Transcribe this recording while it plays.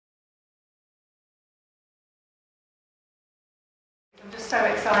I'm just so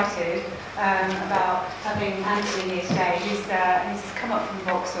excited about having Anthony here today. He's come up from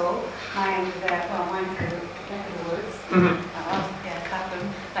Vauxhall, my end of the, well, my neck of the woods. Yeah, Clapham.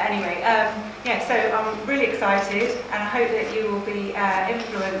 But anyway, yeah, so I'm really excited, and I hope that you will be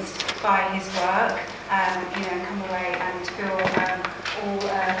influenced by his work, you know, and come away and feel all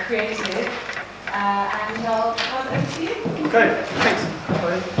creative. And I'll pass it over to you. Okay, thanks.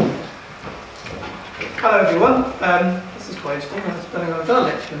 Hello everyone. This is quite interesting. I've done a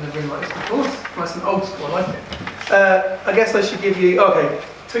lecture in the room like this before. It's nice and old school, I like it. I guess I should give you, okay,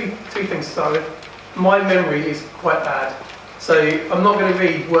 two things to start with. My memory is quite bad, so I'm not going to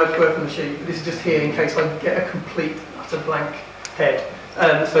read word for word from the sheet, but this is just here in case I get a complete, utter blank head.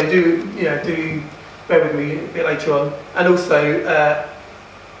 So do bear with me a bit later on. And also,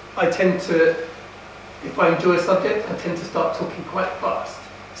 I tend to, if I enjoy a subject, I tend to start talking quite fast.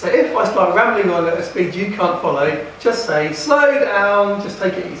 So if I start rambling on at a speed you can't follow, just say, slow down, just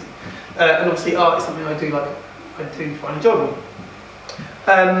take it easy. And obviously art is something I do find enjoyable.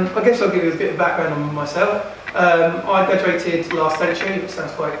 I guess I'll give you a bit of background on myself. I graduated last century, which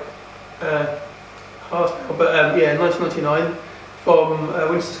sounds quite harsh now, but yeah, 1999 from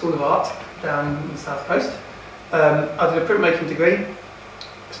Windsor School of Art down in the south coast. I did a printmaking degree,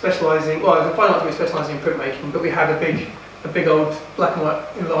 specialising, well, I was a fine art degree specialising in printmaking, but we had a big old black and white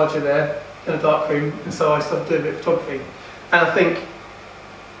enlarger there in a dark room, and so I started doing a bit of photography. And I think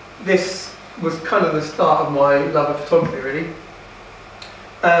this was kind of the start of my love of photography, really.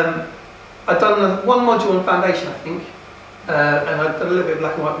 I'd done one module on foundation, I think, and I'd done a little bit of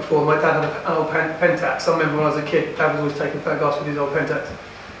black and white before. My dad had an old Pentax. I remember when I was a kid, Dad was always taking photographs with his old Pentax.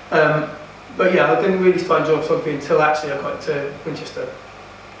 But yeah, I didn't really start enjoying photography until actually I got to Winchester.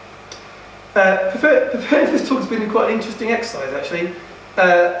 Preparing for this talk has been quite an interesting exercise, actually,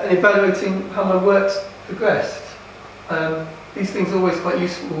 and evaluating how my work's progressed. These things are always quite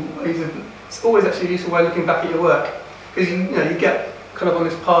useful. It's always actually a useful way of looking back at your work, because you get kind of on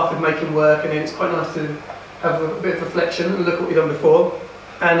this path of making work, and it's quite nice to have a bit of reflection and look at what you've done before.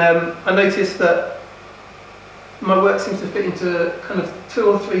 And I noticed that my work seems to fit into kind of 2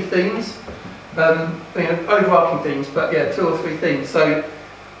 or 3 themes, overarching themes, but yeah, 2 or 3 themes. So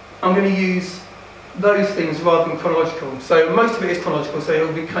I'm going to use those things rather than chronological. So most of it is chronological, so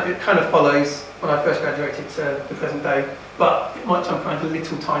it kind of follows when I first graduated to the present day, but it might jump around a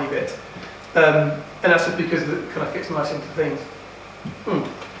little tiny bit. And that's just because it kind of fits nicely into things.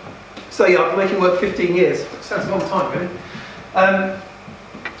 So yeah, I've been making work 15 years. Sounds a long time, really. And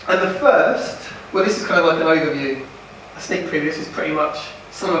the first, well, this is kind of like an overview, a sneak preview. This is pretty much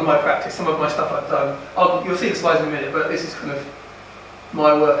some of my practice, some of my stuff I've done. You'll see the slides in a minute, but this is kind of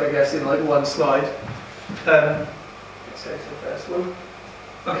my work, I guess, in like one slide. Let's go to the first one.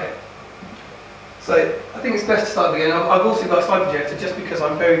 Okay. So I think it's best to start again. I've also got a slide projector just because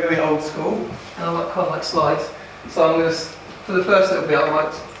I'm very, very old school and I quite like slides. So I'm going to, for the first little bit, I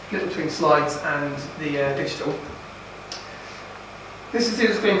might flip between slides and the digital. This is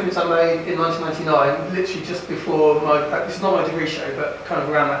the screen prints I made in 1999, literally just before this is not my degree show, but kind of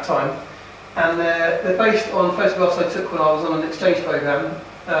around that time. And they're based on photographs I took when I was on an exchange programme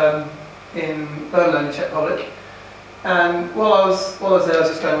in Burghley in the Czech Republic. And while I was there, I was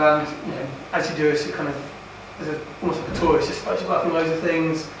just going around, as you do, as you kind of, almost like a tourist, just photographing loads of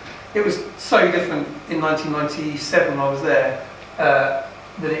things. It was so different in 1997 when I was there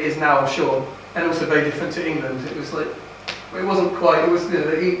than it is now, I'm sure, and also very different to England. It was like, it wasn't quite, it was,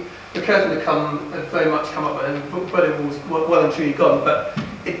 the curtain had very much come up, and Berlin was well and truly gone, but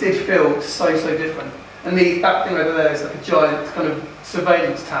it did feel so different. And that thing over there is like a giant kind of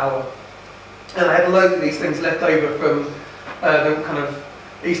surveillance tower. And I had loads of these things left over from the kind of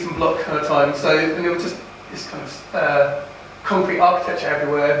Eastern Bloc kind of time. So, and it was just this kind of concrete architecture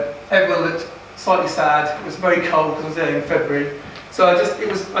everywhere. Everyone looked slightly sad. It was very cold because I was there in February. So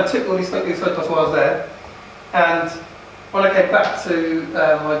I took all these photographs while I was there. And when I came back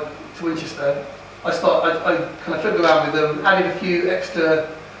to Winchester, I kind of fiddled around with them, added a few extra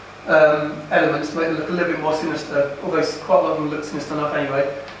elements to make them look a little bit more sinister, although quite a lot of them look sinister enough anyway.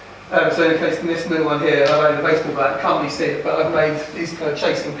 So in case in this new one here, I've added a baseball bat. Can't really see it, but I've made these kind of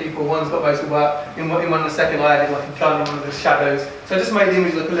chasing people. One's got a baseball bat. In one in the second, I added like a gun in one of the shadows. So I just made the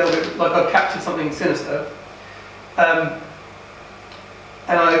image look a little bit like I've captured something sinister. And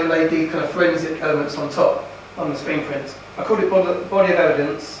I overlaid these kind of forensic elements on top on the screen print. I called it body of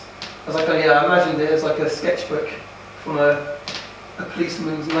evidence, as I imagined it as like a sketchbook from a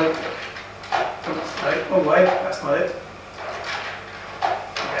policeman's notebook. Oh wait, that's not it.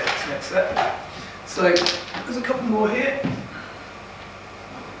 Next step. So there's a couple more here.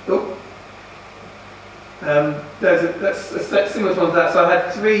 Oh. That's similar to that. So I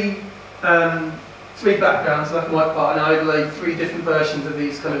had three backgrounds, black and white part, and I overlaid 3 different versions of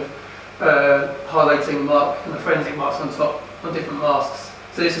these kind of highlighting mark and the forensic marks on top on different masks.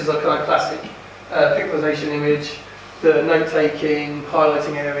 So this is a kind of classic pixelization image, the note-taking,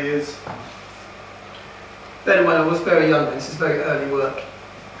 highlighting areas. Then when I was very young, this is very early work.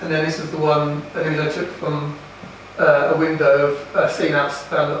 And then this is an image I took from a window of scene outs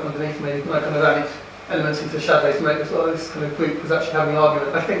found underneath me, and I kind of added elements into shadows to make this, this kind of group was actually having an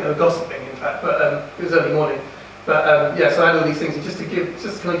argument. I think they were gossiping, in fact, but it was early morning. But yeah, so I had all these things just to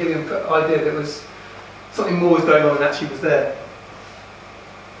kind of give you an idea that it was something more was going on than actually was there.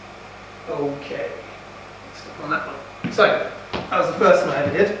 Okay, stop on that one. So that was the first one I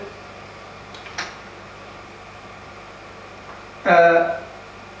ever did.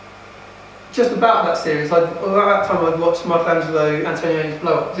 Just about that series, at that time I'd watched Michelangelo Antonioni's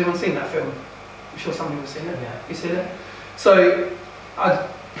Blow Up. Has anyone seen that film? I'm sure some of you have seen it. Yeah. You seen it? So I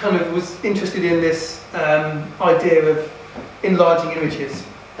kind of was interested in this idea of enlarging images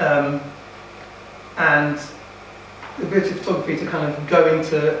and the ability of photography to kind of go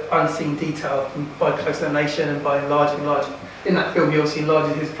into unseen detail by close examination and by enlarging. In that film, he obviously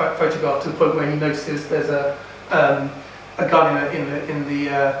enlarges his photograph to the point where he notices there's a gun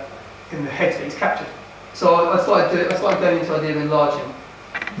in the head that he's captured. So I started going into the idea of enlarging.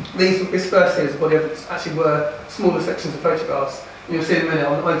 This first series of body evidence actually were smaller sections of photographs, and you'll see in a minute.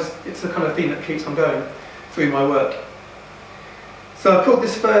 It's the kind of theme that keeps on going through my work. So I've called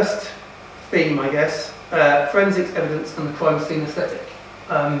this first theme, I guess, forensics evidence and the crime scene aesthetic.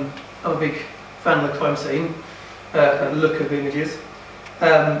 I'm a big fan of the crime scene, kind of look of images,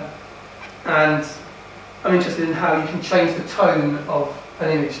 and I'm interested in how you can change the tone of an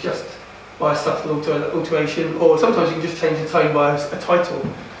image just by a subtle alteration, or sometimes you can just change the tone by a title.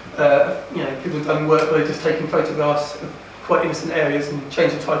 People have done work where they're just taking photographs of quite innocent areas and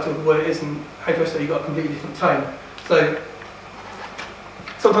change the title of what it is, and how do I say you've got a completely different tone. So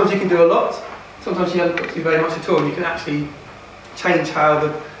sometimes you can do a lot, sometimes you haven't got to do very much at all, and you can actually change how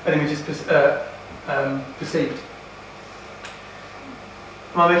an image is perceived.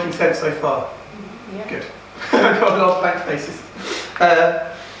 Am I making sense so far? Yeah. Good. I've got a lot of blank faces.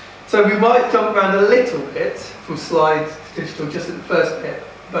 So we might jump around a little bit from slide to digital just at the first bit,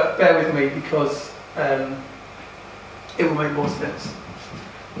 but bear with me because it will make more sense.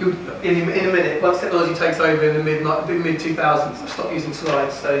 In a minute, once technology takes over in the mid-2000s, I'll stop using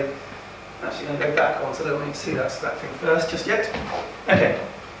slides, so I'm actually going to go back on, so I don't want you to see that thing first just yet. Okay,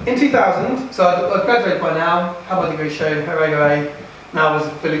 in 2000, so I've graduated by now, had my degree shown, hooray, now I was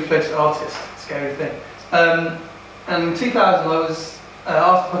a fully fledged artist, scary thing. And in 2000 I was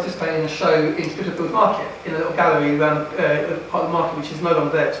asked to participate in a show in Spitalfields Market, in a little gallery around part of the market which is no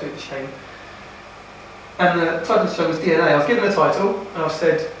longer there, to its shame. And the title of the show was DNA. I was given a title and I was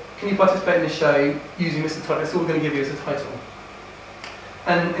said, can you participate in this show using this title? That's all we're going to give you as a title.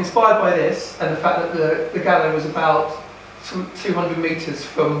 And inspired by this and the fact that the gallery was about 200 metres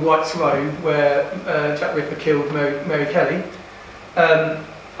from White's Row, where Jack Ripper killed Mary Kelly,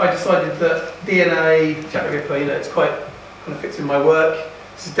 I decided that DNA, Jack the Ripper, it's quite kind of fits in my work.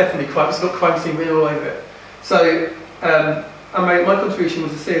 This is definitely crime. It's got crime scene written all over it. So my contribution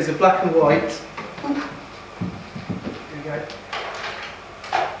was a series of black and white. Here we go.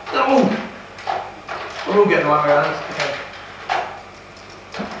 Oh, we're all getting the right way around.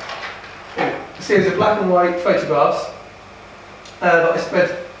 Okay. A series of black and white photographs that I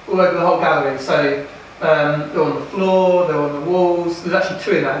spread all over the whole gallery. So they're on the floor, they're on the walls. There's actually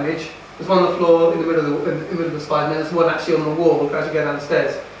 2 in that image. There's one on the floor in the middle of the slide, and there's one actually on the wall as you go down the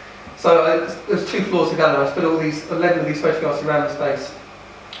stairs. So there's 2 floors together. I put 11 of these photographs around the space.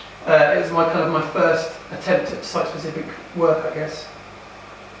 It was my first attempt at site-specific work, I guess.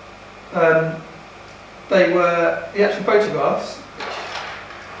 They were the actual photographs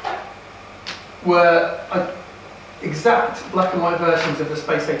were exact black and white versions of the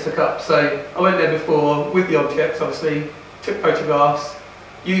space they took up. So I went there before with the objects, obviously, took photographs,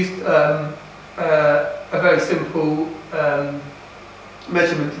 used a very simple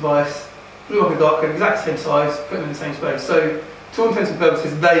measurement device, blew up a dartcode, exact same size, put them in the same space. So to all intents and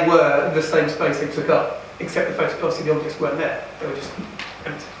purposes, they were the same space they took up, except the photographs, obviously the objects weren't there, they were just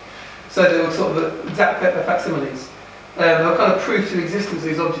empty. So they were sort of the exact facsimiles. They were kind of proof to the existence of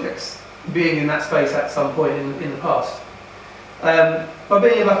these objects being in that space at some point in the past. By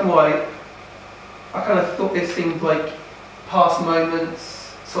being in black and white, I kind of thought this seemed like past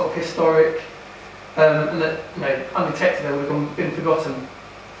moments, sort of historic, and that undetected they would have been forgotten.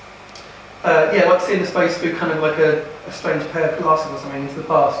 Yeah, like seeing the space through kind of like a strange pair of glasses or something into the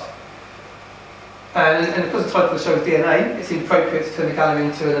past. And because the title of the show is DNA, it seemed appropriate to turn the gallery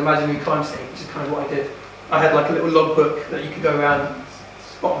into an imaginary crime scene, which is kind of what I did. I had like a little logbook that you could go around and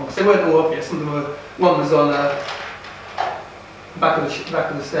spot them. So they weren't all obvious. Some of them were, one was on the back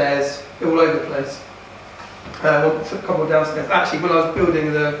of the stairs, all over the place. A couple downstairs. Actually, when I was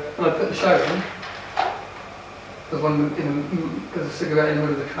building when I put the show in, there was a cigarette in the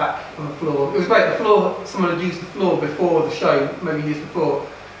middle of the crack on the floor. It was great. The floor, someone had used the floor before the show, maybe used the floor,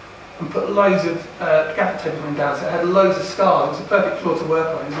 and put loads of gaffer tape on down, so it had loads of scars. It was a perfect floor to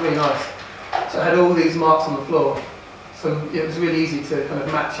work on. It was really nice. So it had all these marks on the floor. So it was really easy to kind of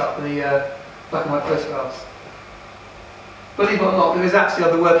match up the black and white photographs. Believe it or not, there is actually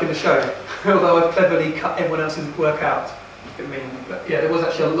other work in the show, although I've cleverly cut everyone else's work out. But yeah, there was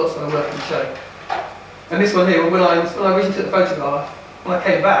actually lots of other work in the show. And this one here, when I originally took the photograph, when I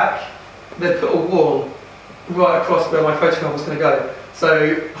came back, they'd put a wall right across where my photograph was going to go.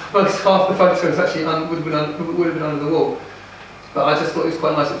 So most half the photo was actually would have been under the wall. But I just thought it was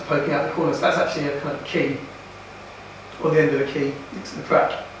quite nice it was poking out the corner. So that's actually a kind of key, or the end of a key next to the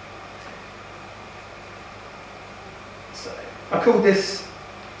crack. So I called this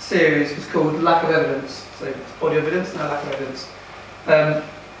series, was called Lack of Evidence. So it's body evidence, now lack of evidence.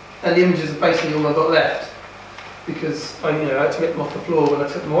 And the images are basically all I've got left, because I had to get them off the floor when I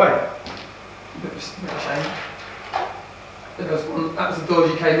took them away. A bit of a shame. That was the door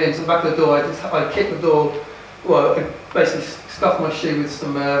as you came in, so the back of the door, I kicked the door, well, I basically stuffed my shoe with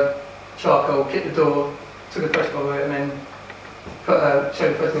some charcoal, kicked the door, took a photograph of it, and then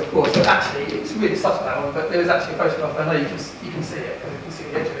showed the photograph before. So actually, it's really subtle, that one, but there was actually a photograph, I know you can see it, you can see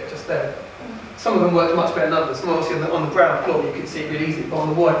the edge of it just there. Some of them worked much better than others. Some obviously on the ground floor you could see it really easily, but on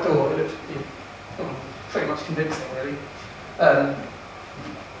the white door it looked pretty much convincing, really.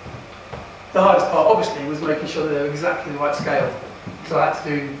 The hardest part, obviously, was making sure that they were exactly the right scale. So I had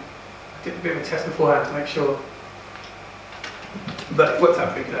to did a bit of a test beforehand to make sure. But it worked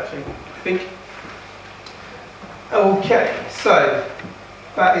out pretty good, actually, I think. Okay, so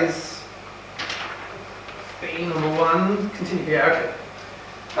that is theme number one. Continue, yeah,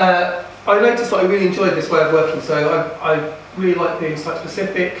 okay. I noticed that I really enjoyed this way of working, so I really like being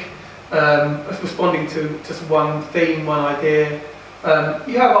site-specific, responding to just one theme, one idea.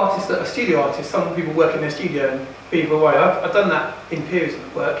 You have artists that are studio artists, some people work in their studio and beaver away. I've done that in periods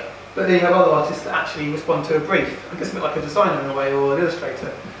of work, but then you have other artists that actually respond to a brief. I guess a bit like a designer in a way, or an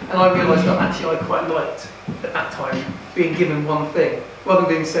illustrator. And I realised that actually I quite liked, at that time, being given one thing. Rather than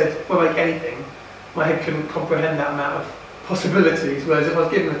being said, well, make anything, my head couldn't comprehend that amount of possibilities, whereas if I was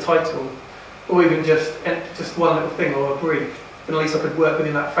given a title, or even just one little thing or a brief, then at least I could work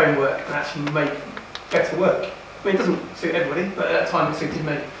within that framework and actually make better work. I mean, it doesn't suit everybody, but at that time it suited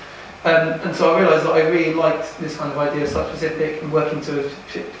me. And so I realised that I really liked this kind of idea of site-specific and working to a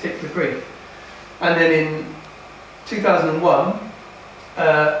particular brief. And then in 2001,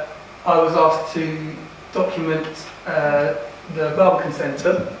 I was asked to document the Barbican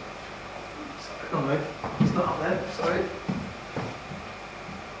Centre. Oh no, it's not up there, sorry.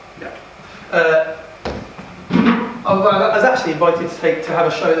 Yeah. I was actually invited to have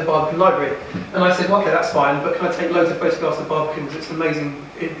a show at the Barbican Library, and I said, well, okay, that's fine, but can I take loads of photographs of Barbicans? It's an amazing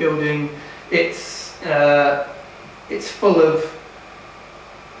building. It's full of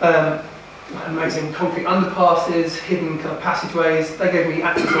amazing concrete underpasses, hidden kind of passageways. They gave me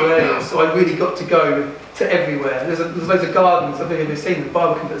accessible areas, so I really got to go to everywhere. There's loads of gardens. I don't know if you've seen the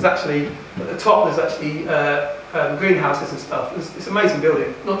Barbican, but there's actually at the top there's actually greenhouses and stuff. It's an amazing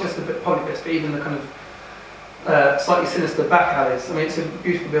building, not just the public bits, but even the kind of slightly sinister back alleys. I mean, it's a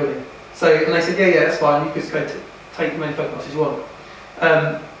beautiful building. So, and they said, yeah, that's fine. You can just go to take as many photographs as you want.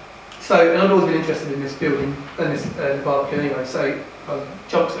 So, and I've always been interested in this building and this the Barbican anyway. So, I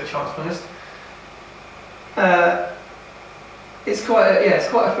jumped at the chance, to be honest. It's quite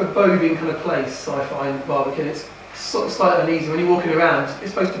a foreboding kind of place. I find Barbican. It's sort of slightly uneasy when you're walking around.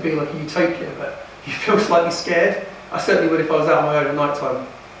 It's supposed to be like a utopia, but you feel slightly scared. I certainly would if I was out on my own at night time.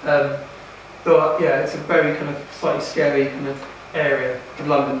 But yeah, it's a very kind of slightly scary kind of area of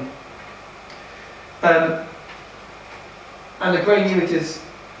London. And the grainy images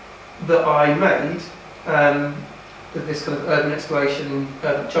that I made, with this kind of urban exploration and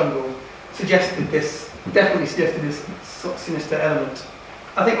urban jungle, definitely suggested this sort of sinister element.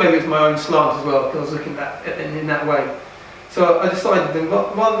 I think maybe it's my own slant as well, because I was looking at it in that way. So I decided then,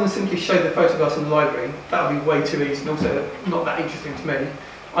 rather than simply show the photographs in the library, that would be way too easy and also not that interesting to me,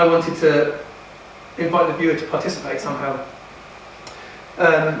 I wanted to invite the viewer to participate somehow.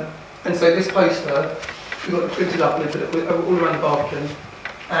 And so this poster, we got it printed up and put it all around the Barbican,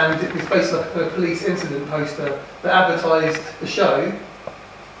 and it was basically like a police incident poster that advertised the show,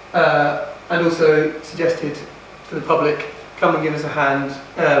 and also suggested to the public, come and give us a hand,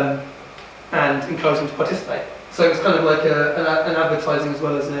 and encourage them to participate. So it was kind of like an advertising as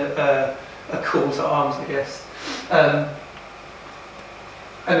well as a call to arms, I guess. And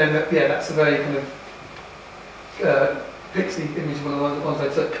then, yeah, that's a very kind of pixie image of one of the ones I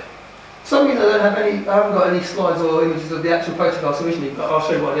took. For some reason I haven't got any slides or images of the actual photographs originally, but I'll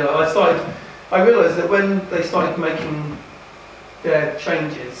show you what I did. I realised that when they started making their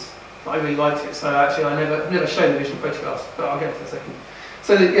changes, I really liked it. So actually, I never shown the original photographs, but I'll get to that in a second.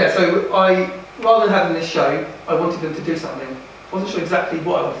 So yeah, so rather than having this show, I wanted them to do something. I wasn't sure exactly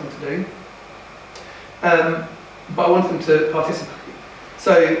what I wanted them to do, but I wanted them to participate.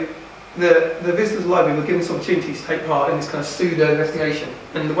 So the visitors library were given this opportunity to take part in this kind of pseudo investigation,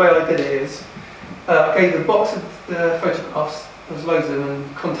 and the way I did it is I gave them a box of the photographs. There was loads of them,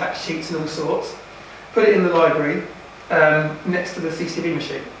 and contact sheets and all sorts. Put it in the library next to the CCTV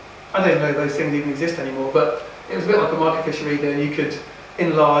machine. I don't know those things even exist anymore, but it was a bit like a microfiche reader, and you could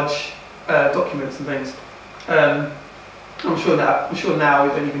enlarge documents and things. I'm sure now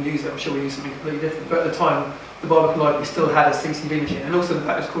we don't even use it. I'm sure we use something completely different. But at the time, the Barbican Library still had a CCTV machine, and also the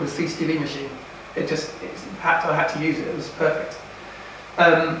fact it was called a CCTV machine. I had to use it. It was perfect.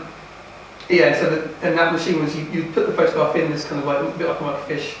 Yeah, so and that machine was you put the photograph in this kind of like a bit like a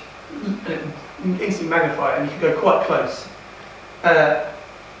microfiche, and it would instantly magnify it, and you could go quite close.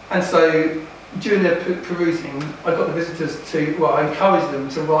 And so during their perusing, I got the visitors to, well, I encouraged them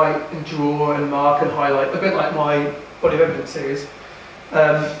to write and draw and mark and highlight, a bit like my body of evidence series,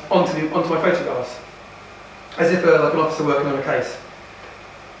 onto my photographs, as if like an officer working on a case.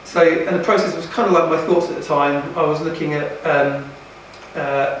 So, and the process was kind of like my thoughts at the time. I was looking at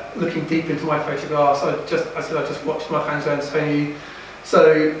looking deep into my photographs. I just watched my fans and Tony.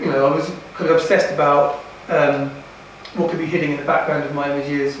 So, you know, I was kind of obsessed about what could be hidden in the background of my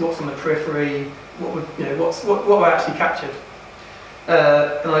images, what's on the periphery, what I actually captured.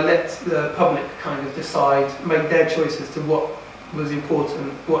 And I let the public kind of decide, make their choices to what was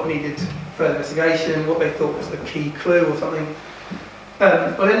important, what needed further investigation, what they thought was a key clue or something.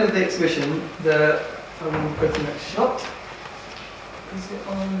 By the end of the exhibition, I will go to the next shot. Is it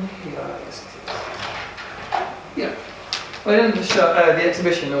on here? Yes, it is. Yeah. By the end of the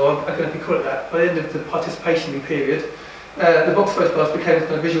exhibition, or I don't know if you call it that, by the end of the participatory period, the box photographs became a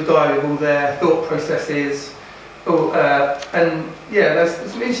kind of visual diary of all their thought processes. And yeah, there's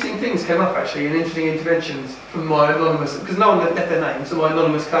some interesting things came up actually, and interesting interventions from my anonymous, because no one left their names, so my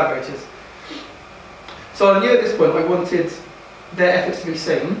anonymous collaborators. So I knew at this point I wanted their efforts to be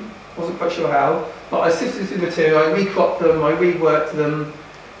seen. Wasn't quite sure how, but I sifted through the material, I recropped them, I reworked them,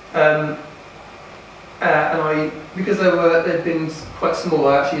 and because they'd been quite small,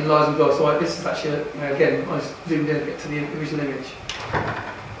 I actually enlarged them as well. So this is actually, again, I zoomed in a bit to the original image.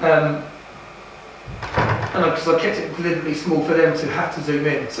 And because I kept it deliberately small for them to have to zoom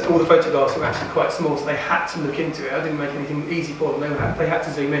in. So all the photographs were actually quite small, so they had to look into it. I didn't make anything easy for them, they had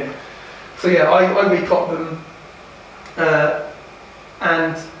to zoom in. So yeah, I recropped them,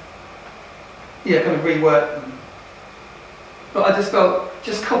 and yeah, kind of reworked them. But I just felt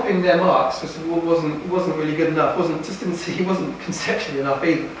just copying their marks wasn't really good enough. It wasn't conceptually enough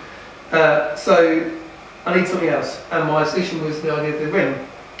either. So I need something else, and my solution was the idea of the ring.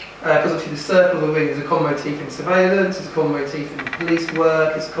 Because obviously the circle of the ring is a common motif in surveillance, it's a common motif in police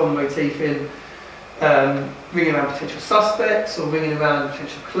work, it's a common motif in ringing around potential suspects or ringing around a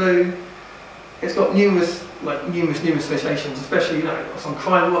potential clue. It's got numerous associations, especially on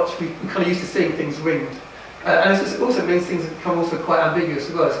Crime Watch. We kind of used to seeing things ringed, and it also means things become also quite ambiguous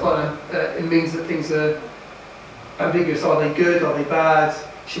as well. It's quite it means that things are ambiguous. Are they good? Are they bad?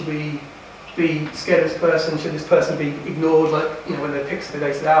 Should we be scared of this person? Should this person be ignored? Like when they're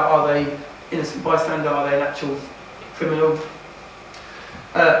pixelated out, are they innocent bystander? Are they an actual criminal?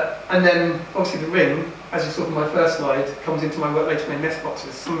 And then obviously the ring, as you saw from my first slide, comes into my work later in nest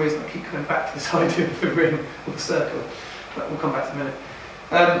boxes. For some reason I keep coming back to this idea of the ring or the circle, but we'll come back to in a minute.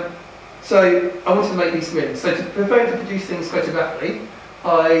 So I wanted to make these rings. So to prevent to produce things photographically,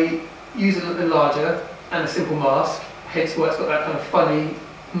 I use an enlarger and a simple mask, hence why it's got that kind of funny,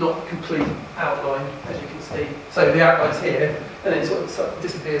 not complete outline, as you can see. So the outline's here, and then it sort of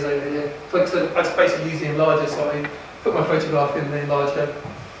disappears over here. So I just basically use the enlarger, so I put my photograph in the enlarger,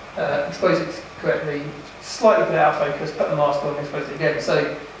 expose it correctly, slightly put it out of focus, put the mask on, and expose it again.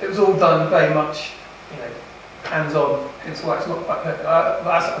 So it was all done very much, hands-on, hence why it's not quite perfect.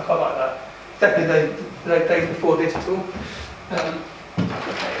 I quite like that. Definitely the days before digital. Okay.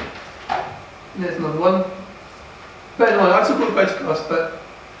 There's another one. Bear in mind, I took all the photographs, but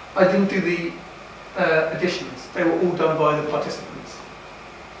I didn't do the additions. They were all done by the participants.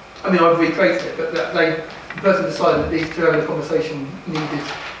 I mean, I've recreated it, but the person decided that these two having a conversation needed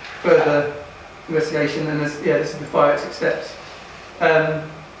further investigation, and this is the 5 exit steps. Okay,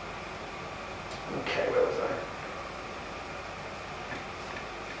 where was I?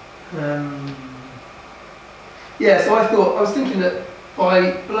 So I was thinking that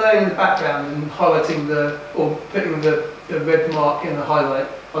by blurring the background and highlighting or putting the red mark in the highlight,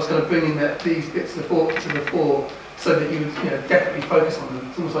 I was kind of bringing these bits to the fore, so that you would definitely focus on them.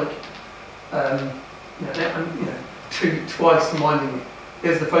 It's almost like twice reminding you.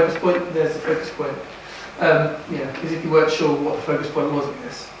 There's the focus point. There's the focus point. As if you weren't sure what the focus point was, I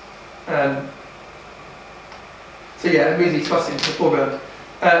guess. Immediately thrusting into the foreground.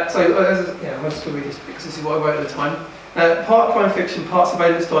 I'm just going to read this because this is what I wrote at the time. Part crime fiction, part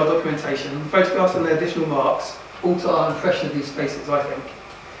surveillance style documentation, photographs and their additional marks alter our impression of these spaces, I think,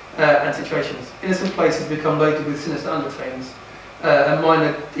 and situations. Innocent places become loaded with sinister undertones, and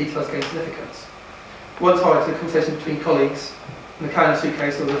minor details gain significance. Once highlighted a conversation between colleagues, in the calendar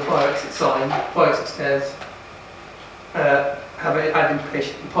suitcase or the fire exit sign, fire exit stairs, have an added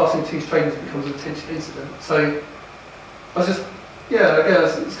implication. Passing two strangers becomes a potential incident. So I was just,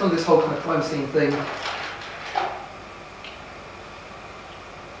 it's kind of this whole kind of crime scene thing.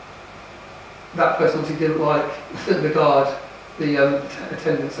 That person obviously didn't like the guard, the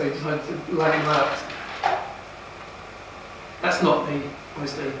attendant, so he decided to lag him out. That's not me,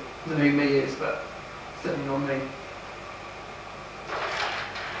 obviously. I don't know who me is, but certainly not me.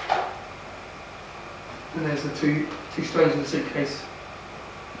 And there's the two strangers in the suitcase.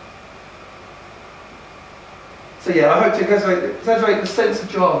 So I hope to exaggerate the sense of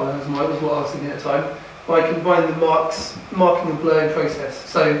drama, as what I was thinking at the time, by combining the marking and blurring process.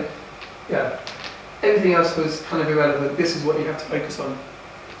 So, everything else was kind of irrelevant. This is what you have to focus on.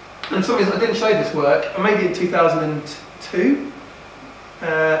 And for some reason I didn't show this work, maybe in 2002?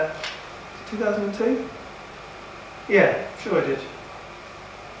 2002? Yeah, sure I did.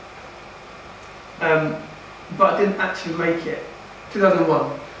 But I didn't actually make it.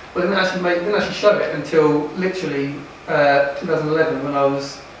 2001. But I didn't actually show it until literally 2011 when I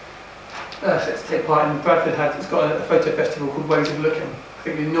was set to take part in Bradford. It's got a photo festival called Ways of Looking. I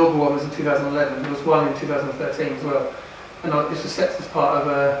think the inaugural one was in 2011. There was one in 2013 as well. And this was set as part of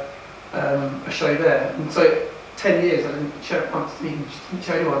a show there. And so 10 years I didn't show it once, didn't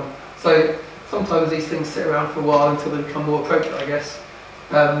show anyone. So sometimes these things sit around for a while until they become more appropriate, I guess.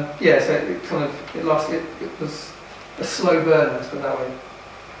 So it was a slow burn, let's put it that way.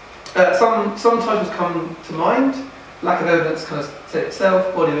 Some titles come to mind. Lack of evidence kind of said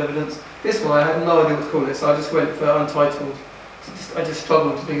itself, body of evidence. This one I had no idea what to call it, so I just went for untitled. I just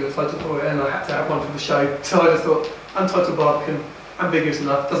struggled to think of a title for it, and I had to have one for the show. So I just thought, Untitled Barbican, ambiguous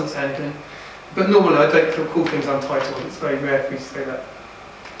enough, doesn't say anything. But normally I don't call things untitled, it's very rare for me to say that.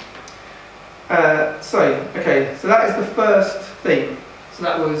 So that is the first theme. So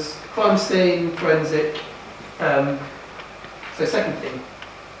that was crime scene, forensic. Second theme.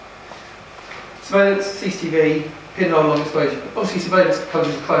 Surveillance, CCTV, pinhole, long exposure. Obviously surveillance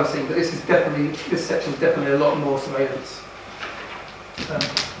covers the crime scene, but this section is definitely a lot more surveillance.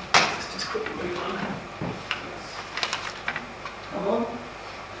 Let's just quickly move on. Come on.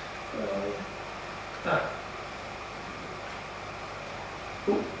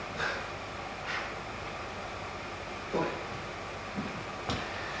 Ooh.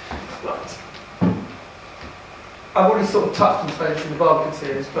 Right. I've already sort of touched on surveillance in the Barbican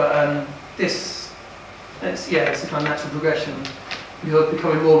series, but it's a kind of natural progression. You're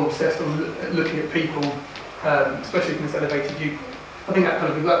becoming more obsessed on looking at people, especially from this elevated viewpoint. I think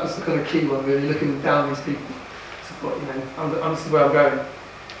that was the kind of key one, really, looking down these people. So this is where I'm going.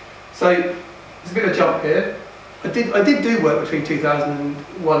 So there's a bit of a jump here. I did do work between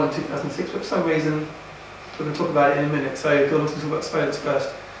 2001 and 2006, but for some reason we're going to talk about it in a minute. So I want to talk about surveillance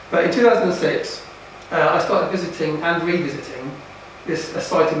first. But in 2006, I started visiting and revisiting a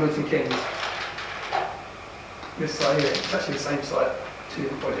site in Milton Keynes. This site here, it's actually the same site, two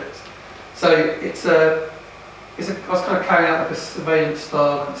different projects. So I was kind of carrying out like a surveillance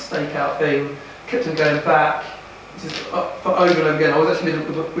style kind of stakeout thing, kept on going back, just over and over again. I was actually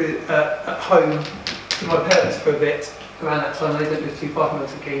living at home with my parents for a bit around that time. They didn't live too far from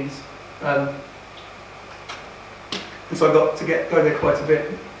Milton Keynes. And so I got to go there quite a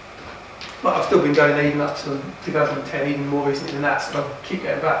bit. But I've still been going there even up to 2010, even more recently than that, so I keep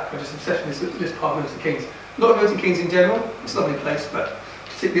getting back. I'm just obsessed with this part of Milton Keynes. Not Milton Keynes in general, it's a lovely place, but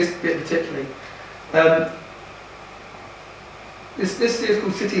this bit particularly. This series is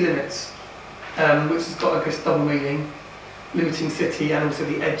called City Limits, which has got this double meaning, limiting city and also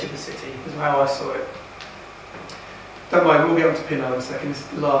the edge of the city, is how I saw it. don't worry, we'll get onto pinhole in a second. This is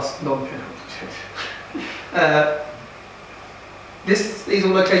the last non-pinhole project. These are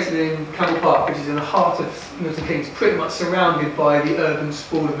located in Camel Park, which is in the heart of Milton Keynes, pretty much surrounded by the urban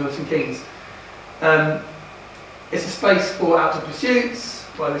sprawl of Milton Keynes. It's a space for outdoor pursuits,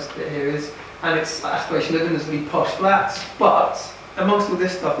 why this bit here is, and it's aspiration living, there's really posh flats, but amongst all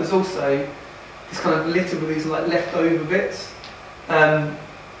this stuff there's also this kind of littered with these like leftover bits, like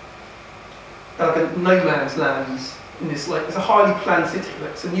a no man's land in this, like, it's a highly planned city,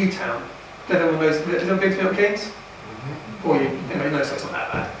 like, it's a new town. I don't know if anyone knows, has anyone been to Milton Keynes? Or you anyway, no, so it's not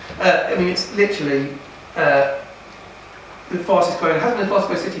that bad. I mean, it's literally the fastest growing, it hasn't been the fastest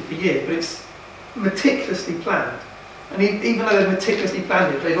growing city for years, but it's meticulously planned. And even though they've meticulously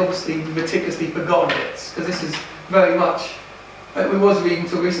planned it, they've obviously meticulously forgotten bits, because this is very much, we was reading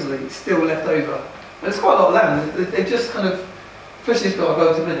until recently, still left over. And it's quite a lot of land. They've just kind of, especially this bit I'll go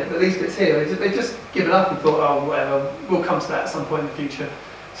into in a minute, but these bits here, they've just given up and thought, oh, whatever, we'll come to that at some point in the future.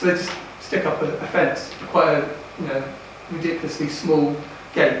 So they just stick up a fence, quite a, you know, ridiculously small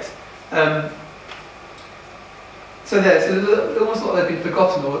gate. So there's almost like they've been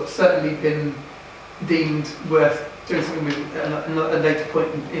forgotten, or certainly been deemed worth doing something with at a later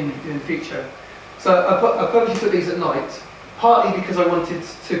point in the future. So I purposely took these at night, partly because I wanted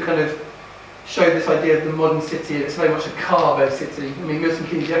to kind of show this idea of the modern city. It's very much a car-based city. I mean, Milton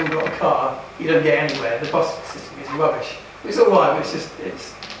Keynes, you haven't got a car, you don't get anywhere. The bus system is rubbish. It's all right, but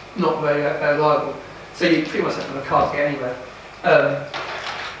it's not very reliable. So you pretty much have to have a car to get anywhere.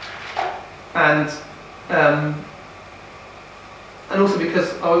 And also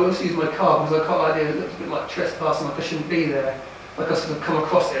because I also use my car because I quite like the idea it looks a bit like trespassing, like I shouldn't be there, like I sort of come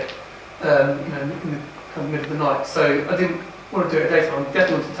across it, you know, in the kind of middle of the night. So I didn't want to do it at daytime. I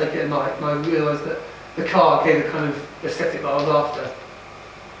definitely wanted to take it at night, and I realised that the car gave the kind of aesthetic that I was after.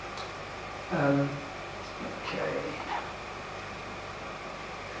 Okay.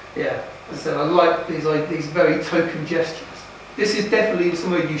 Yeah, as I said, I like these very token gestures. This is definitely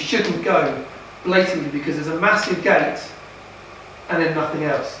somewhere you shouldn't go blatantly because there's a massive gate and then nothing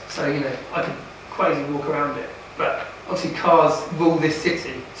else. So, you know, I could quite easily walk around it. But obviously cars rule this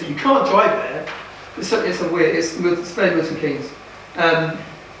city, so you can't drive there. It's a weird, it's very Milton Keynes.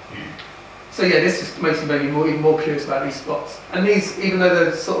 So yeah, this just makes me maybe even more curious about these spots. And these, even though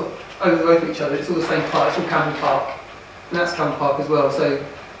they're sort of over the road from each other, it's all the same park, it's all Camel Park. And that's Camel Park as well. So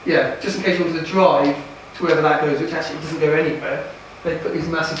yeah, just in case you wanted to drive to wherever that goes, which actually doesn't go anywhere, they put these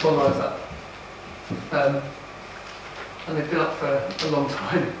massive bollards up. And they've been up for a long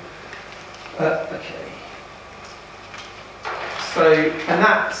time. Okay. So, and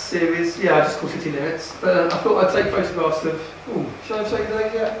that series, yeah, I just call City Limits, but I thought I'd take photographs of, oh, should I show you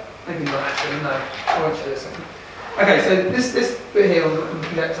those yet? Maybe not actually, no, I won't show you a second. Okay, so this bit here on the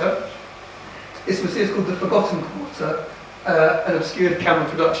projector, this was called The Forgotten Quarter, an obscured camera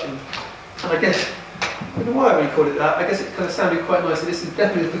production. And I guess, I don't know why I really called it that, I guess it kind of sounded quite nice. So this is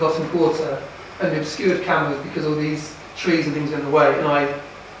definitely The Forgotten Quarter, and the obscured cameras because all these trees and things are in the way, and I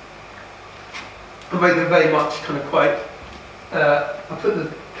made them very much kind of quite, I put the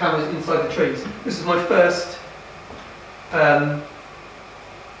cameras inside the trees. This is my first, it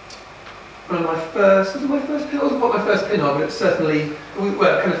wasn't my first pinhole, but it's certainly,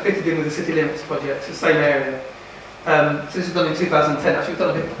 well, it kind of fitted in with the City Limits project, it's the same area. So this was done in 2010, actually it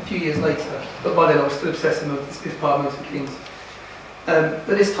was done a few years later, but by then I was still obsessed with this part of Milton Keynes. But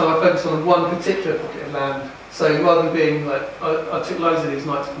this time I focused on one particular pocket of land. So rather than being like, I took loads of these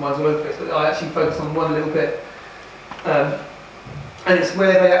nights for mines all over the place, but I actually focused on one little bit. And it's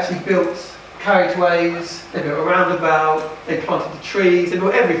where they actually built carriageways, they built a roundabout, they planted the trees, they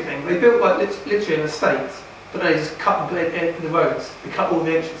built everything. They built like literally an estate, but they just cut the roads, they cut all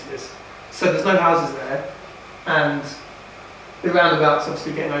the entrances. So there's no houses there, and the roundabout's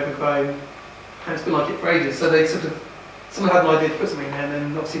obviously getting overgrown, and it's been like it for ages. So they someone had an idea to put something in there, and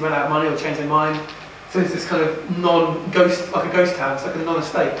then obviously ran out of money or changed their mind. So it's this kind of non-ghost, like a ghost town, it's like a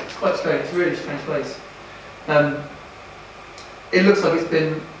non-estate. It's quite strange, it's a really strange place. It looks like it's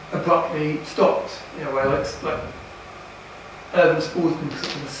been abruptly stopped, in a way, like urban sprawl's been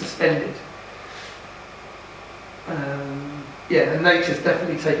sort of suspended. Yeah, and nature's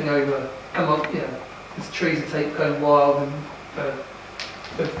definitely taking over. And like, you know, the trees are going wild, and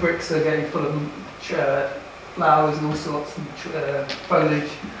the bricks are getting full of flowers and all sorts, and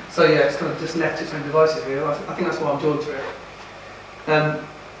foliage. So yeah, it's kind of just left its own devices really. I think that's why I'm drawn to it.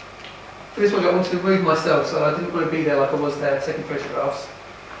 For this project I wanted to move myself, so I didn't want to be there like I was there taking photographs,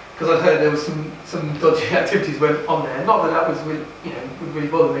 because I'd heard there was some dodgy activities went on there. Not that was really, you know, would really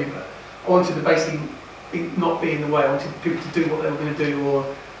bother me, but I wanted to basically not be in the way. I wanted people to do what they were going to do or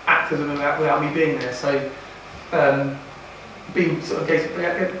act as them without me being there. So be sort of,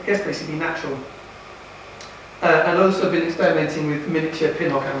 I guess basically natural. And I've also been experimenting with miniature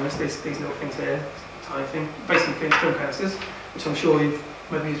pinhole cameras, these little things here, tiny thing, basically film canisters, which I'm sure you've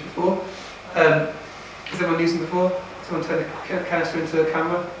maybe used before. Has anyone used them before? Someone turn a canister into a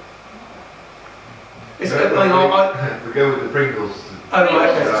camera? It's, we go with the Pringles. Oh, right,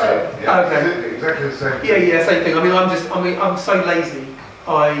 okay. Yeah, Okay. exactly the same. Yeah, same thing. I'm so lazy.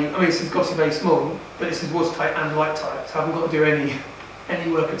 This is obviously very small, but this is watertight and light tight, so I haven't got to do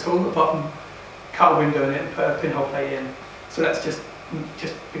any work at all apart from cut a window in it and put a pinhole plate in. So that's just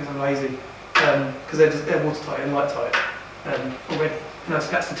because I'm lazy, because they're watertight and light tight already. And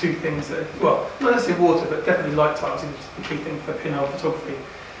that's the two things that, well, not necessarily water, but definitely light tight is the key thing for pinhole photography.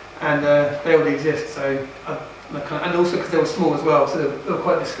 And they already exist, so and also because they were small as well, so they were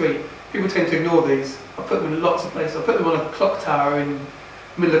quite discreet. People tend to ignore these. I put them in lots of places. I put them on a clock tower in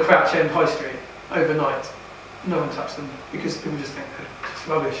the middle of Crouch End High Street overnight. No one touched them because people just think they're just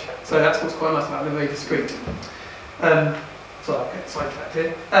rubbish. So that's what's quite nice about them, they're very discreet. So I'll get sidetracked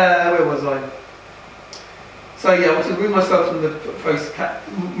here. Where was I? So yeah, I want to remove myself from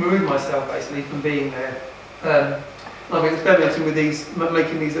remove myself basically from being there. I've been experimenting with these,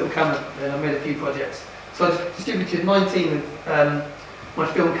 making these little cameras, and I've made a few projects. So I've distributed 19 of my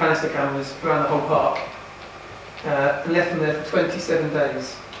film canister cameras around the whole park, and left them there for 27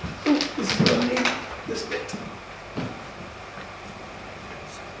 days. Ooh, this is what I need, this bit.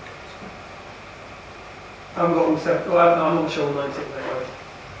 I haven't got all set, well, I'm not sure all 19 anyway.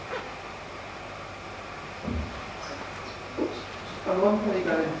 Oops, come on, where are you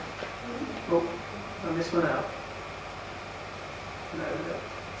going? Oh, I missed one out. No,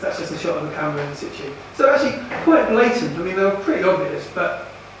 that's just a shot of the camera in situ. So actually quite blatant. I mean, they were pretty obvious, but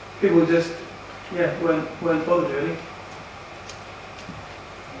people just, weren't bothered really.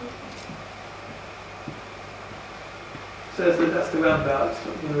 So that's the roundabout. It's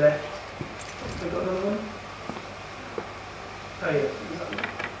on the left. Have we got another one? Oh yeah.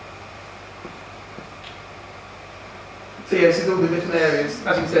 So yeah, this is all the different areas.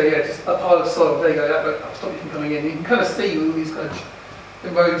 As you can see, yeah, just a pile of soil. There you go. That'll stop you from coming in. You can kind of see all these kind of the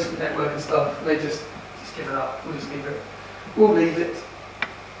roads and network and stuff. And they just give it up. We'll just leave it. We'll leave it.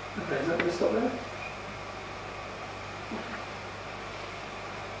 Okay, is that going to stop there?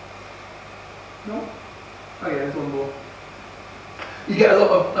 No. Oh yeah, there's one more. I get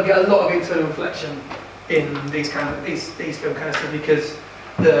a lot of internal reflection in these film canisters because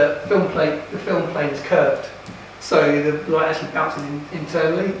the film plane is curved. So the light actually bounces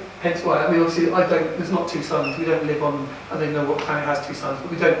internally, hence why, obviously there's not two suns, we don't live on, I don't know what planet has two suns,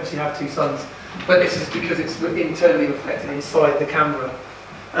 but we don't actually have two suns. But this is because it's internally reflected inside the camera.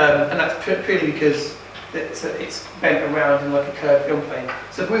 And that's purely because it's bent around in like a curved film plane.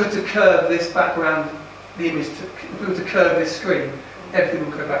 So if we were to curve this background, the image, if we were to curve this screen, everything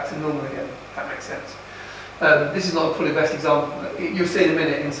will go back to normal again, if that makes sense. This is not a fully best example. You'll see in a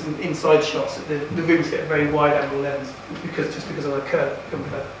minute in some inside shots that the rooms get a very wide angle lens just because of a curve, film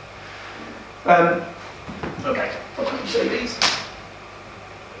curve. Okay, I'll quickly show you these.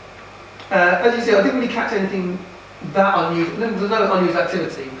 As you see, I didn't really catch anything that unusual. There was no unusual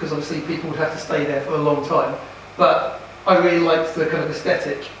activity because obviously people would have to stay there for a long time. But I really liked the kind of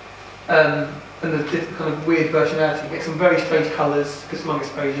aesthetic and the kind of weird versionality. You get some very strange colours because of long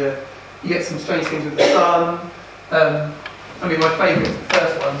exposure. You get some strange things with the sun. My favourite is the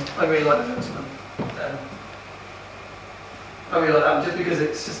first one. I really like the first one. I really like that one just because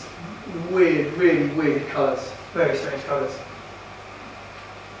it's just weird, really weird colours. Very strange colours.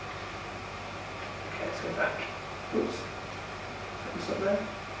 Okay, let's go back. Oops. Stop there.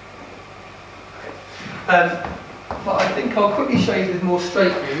 Okay. But I think I'll quickly show you with more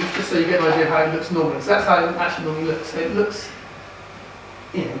straight views, just so you get an idea of how it looks normally. So that's how it actually normally looks. So it looks,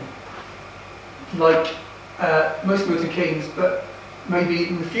 like most Milton Keynes, but maybe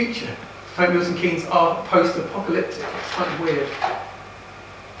in the future. I think Milton Keynes are post-apocalyptic. It's kind of weird.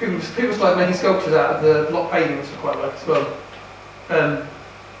 People started making sculptures out of the block paving, which I quite like as well.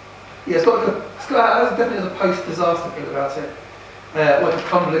 It definitely has a post-disaster feel about it, like a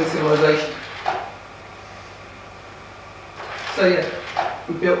crumbling civilization. So yeah,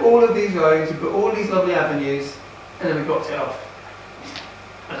 we built all of these roads, we built all these lovely avenues, and then we blocked it off.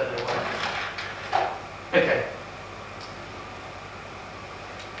 I don't know why. Okay.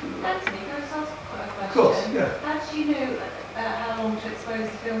 Anthony, can I just ask quite a question? Of course, yeah. How did you know how long to expose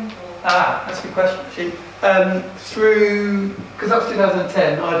the film for? That's a good question actually. Because that was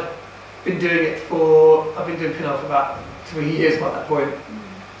 2010, I've been doing pinhole for about 3 years by that point.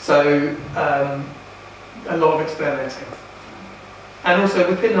 So a lot of experimenting. And also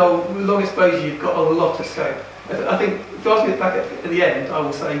with pinhole, with long exposure, you've got a lot of scope. I think if you ask me back at the end, I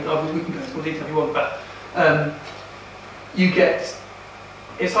will say, we can go into more detail if you want, but you get,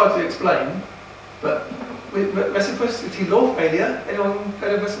 it's hard to explain, but with reciprocity law failure, anyone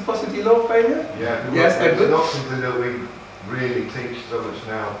heard of reciprocity law failure? Yeah, yes, it's not something that we really teach so much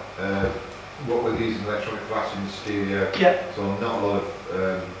now. What we're using electronic flash in the studio, so not a lot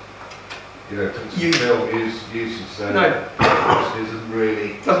of film usage, so no, doesn't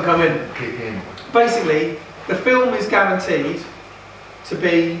really come in. Kick in. Basically, the film is guaranteed to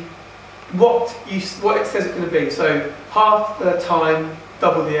be what it says it's going to be. So half the time,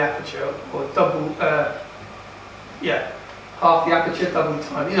 double the aperture, or double, half the aperture, double the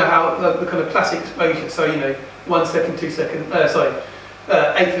time. You know how the kind of classic exposure. So 1 second, 2 seconds.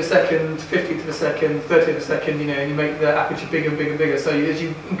 1/8 of a second, 15th of a second, 30th of a second. And you make the aperture bigger and bigger and bigger. So as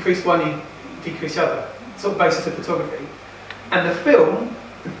you increase one, you decrease the other. Sort of basis of photography. And the film,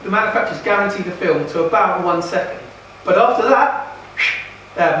 the manufacturers guarantee the film to about 1 second. But after that,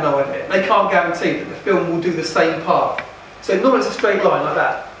 they have no idea. They can't guarantee that the film will do the same part. So normally it's a straight line like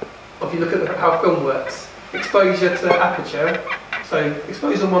that. If you look at how film works, exposure to aperture. So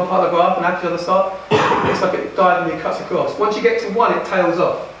exposure on one part of the graph and aperture on the start. It's like it diagonally cuts across. Once you get to 1, it tails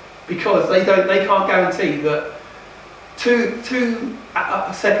off because they can't guarantee that 2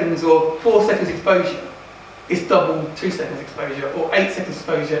 seconds or 4 seconds exposure is double 2 seconds exposure, or 8 seconds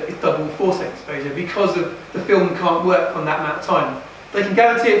exposure is double 4 seconds exposure, because of the film can't work on that amount of time. They can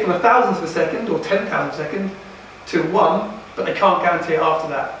guarantee it from 1,000th of a second or 10,000th of a second to 1, but they can't guarantee it after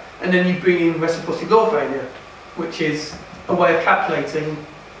that. And then you bring in reciprocity law failure, which is a way of calculating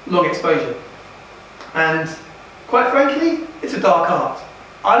long exposure. And quite frankly, it's a dark art.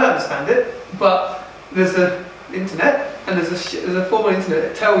 I don't understand it, but there's an internet, and there's a form on the internet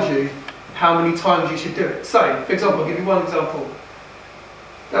that tells you how many times you should do it. So, for example, I'll give you one example.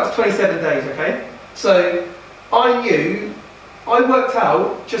 That was 27 days, okay? So, I worked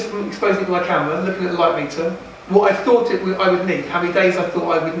out, just from exposing it to my camera, looking at the light meter, what I thought I would need, how many days I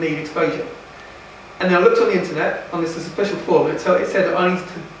thought I would need exposure. And then I looked on the internet, on this special form, and it said that I needed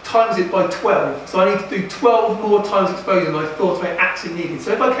to times it by 12. So I need to do 12 more times exposure than I thought I actually needed.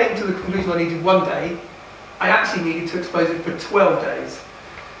 So if I came to the conclusion I needed 1 day, I actually needed to expose it for 12 days.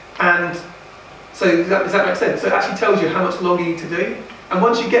 And so does that make sense? So it actually tells you how much longer you need to do. And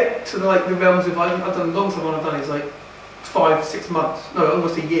once you get to the realms of, I've done the longest one I've done is 5, 6 months, no,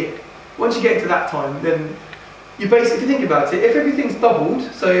 almost a year. Once you get to that time, then you basically, if you think about it, if everything's doubled,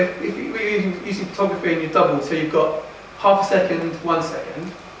 so if you're using photography and you're doubled, so you've got half a second, 1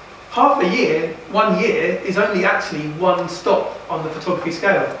 second, half a year, 1 year, is only actually 1 stop on the photography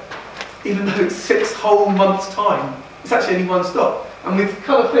scale. Even though it's 6 whole months' time, it's actually only 1 stop. And with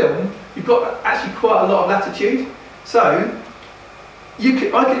colour film, you've got actually quite a lot of latitude. So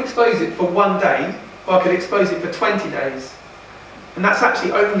I could expose it for 1 day, or I could expose it for 20 days. And that's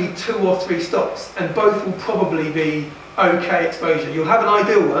actually only 2 or 3 stops, and both will probably be okay exposure. You'll have an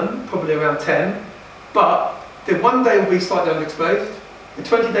ideal one, probably around 10, but the 1 day will be slightly underexposed, the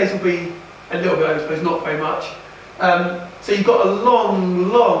 20 days will be a little bit overexposed, not very much. So you've got a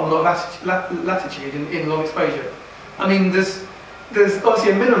long lot of latitude in long exposure. I mean, there's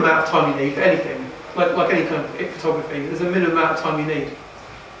obviously a minimum amount of time you need for anything, like any kind of photography. There's a minimum amount of time you need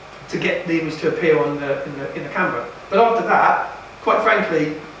to get the image to appear in the camera. But after that, quite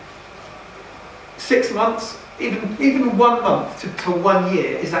frankly, 6 months, even 1 month to 1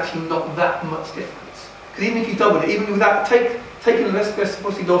 year is actually not that much difference. Because even if you double it, even without taking the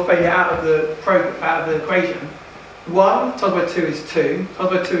reciprocity law failure out of the equation, 1 times by 2 is 2, times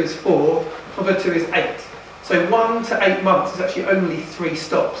by 2 is 4, times by 2 is 8. So 1 to 8 months is actually only 3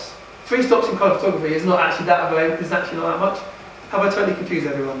 stops. 3 stops in colour photography is not actually that much. Have I totally confused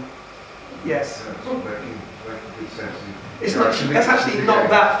everyone? Yes. It's not, that's actually not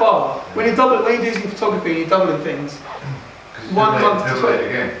that far. When you're using photography and you're doubling things, 1 month to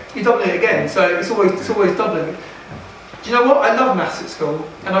 12, you're doubling it again. So it's always doubling. Do you know what? I love maths at school,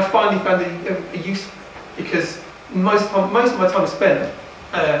 and I finally found a use, because most of my time is spent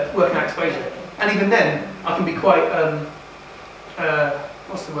working out exposure, and even then I can be quite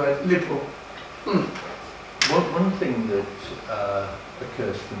what's the word? Liberal. One thing that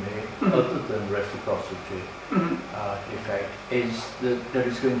occurs to me, other than reciprocity effect, is that there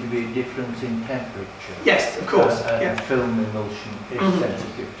is going to be a difference in temperature. Yes, of course. And film emulsion is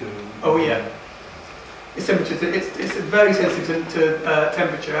sensitive to. Oh yeah. It's temperature. It's very sensitive to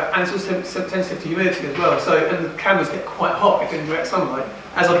temperature, and it's also sensitive to humidity as well. So, and the cameras get quite hot if in direct sunlight,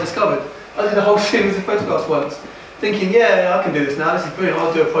 as I've discovered. I did a whole series of photographs once, thinking, yeah, I can do this now. This is brilliant.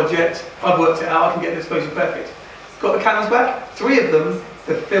 I'll do a project. I've worked it out. I can get the exposure perfect. Got the cameras back. 3 of them,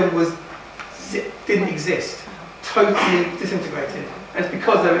 the film didn't exist. totally disintegrated. And it's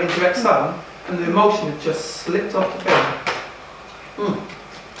because they were in direct sun and the emulsion had just slipped off the film.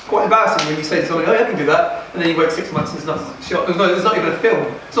 It's quite embarrassing when you say to somebody, oh yeah, I can do that, and then you wait 6 months and there's nothing shot. There's not even a film.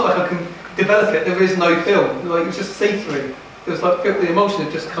 It's not like I can develop it, there is no film. Like, it was just see-through. It was like the emulsion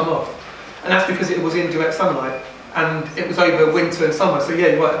had just come off. And that's because it was in direct sunlight. And it was over winter and summer, so yeah,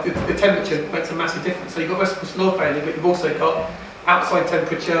 you're right, the temperature makes a massive difference. So you've got respiratory snore failure, but you've also got outside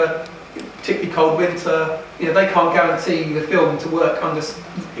temperature, particularly cold winter. You know, they can't guarantee the film to work under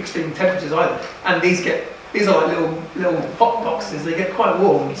extreme temperatures either. And these are like little hot boxes. They get quite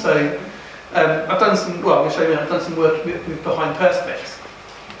warm. So I've done some. Well, I'll show you. I've done some work with behind perspex.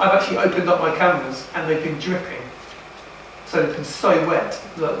 I've actually opened up my cameras and they've been dripping. So they've been so wet.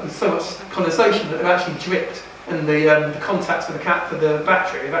 There's so much condensation that they've actually dripped. And the contacts for the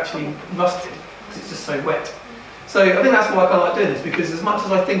battery have actually rusted because it's just so wet. So I think that's why I kind of like doing this, because as much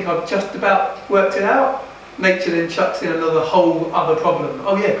as I think I've just about worked it out, nature then chucks in another whole other problem.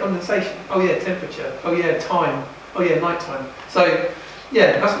 Oh yeah, condensation. Oh yeah, temperature. Oh yeah, time. Oh yeah, night time. So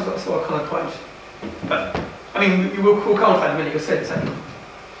yeah, that's what I kind of quite interested. But I mean, we'll come on to that in a minute. You'll say the same.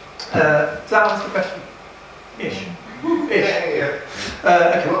 Does that answer the question? Ish. Yeah.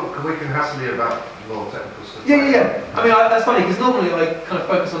 Okay. Well, we can hassle you about more technical stuff. Yeah. I mean, that's funny because normally I kind of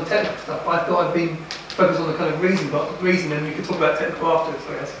focus on technical stuff. I thought I'd been focused on the kind of reason, and we could talk about technical afterwards,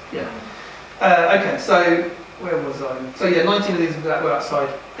 I guess. Yeah. Okay. So where was I? So yeah, 19 of these were outside.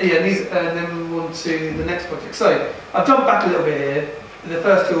 Yeah, and then we on to the next project. So I've jumped back a little bit here. The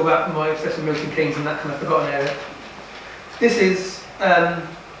first two are about my obsession with Milton Keynes and that kind of forgotten area. This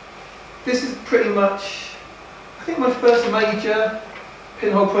is pretty much, I think, my first major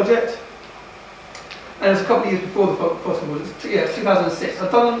pinhole project. And it was a couple of years before the festival. Yeah, it's 2006.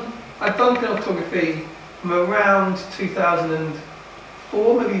 I've done pinhole photography from around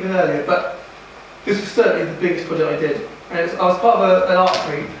 2004, maybe even earlier. But this was certainly the biggest project I did. And I was part of an art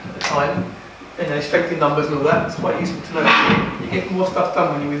group at the time. You know, strength in numbers and all that. It's quite useful to know. You get more stuff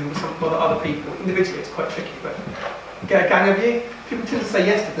done when you're with some other people. Individually, it's quite tricky, but you get a gang of you. People tend to say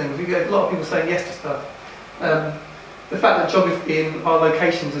yes to things. We get a lot of people saying yes to stuff. The fact that geography and our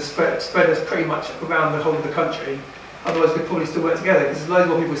locations are spread us pretty much around the whole of the country. Otherwise, we'd probably still work together because there's loads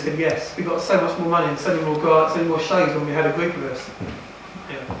more people who said yes. We got so much more money and so many more grants, so many more shows when we had a group of us.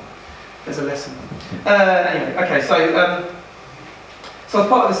 Yeah, there's a lesson. Anyway, okay, so I was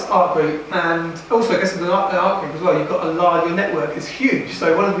part of this art group, and also I guess with an art group as well, you've got your network is huge.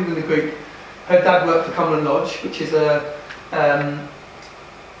 So one of the people in the group, her dad worked for Cumberland Lodge, which is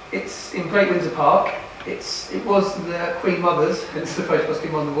it's in Great Windsor Park. It was the Queen Mother's, hence the photograph's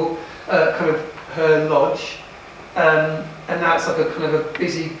been on the wall, kind of her lodge, and now it's like a kind of a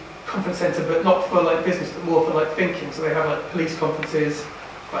busy conference centre, but not for like business, but more for like thinking. So they have like police conferences,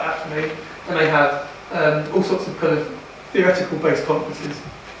 quite apt for me, and they have all sorts of kind of theoretical-based conferences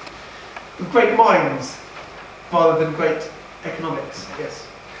with great minds rather than great economics, I guess.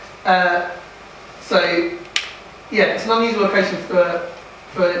 So yeah, it's an unusual location for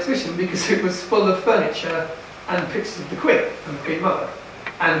an exhibition because it was full of furniture and pictures of the Queen and the Queen Mother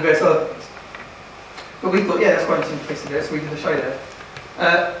and various other things. But we thought, yeah, that's quite an interesting place to do it, so we did a show there.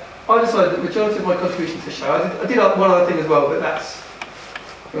 I decided that the majority of my contribution to the show, I did one other thing as well, but that's,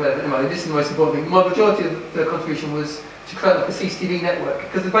 anyway, this is the most important thing. My majority of the contribution was to create like a CCTV network,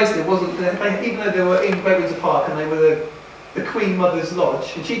 because basically it wasn't, even though they were in Great Windsor Park and they were the Queen Mother's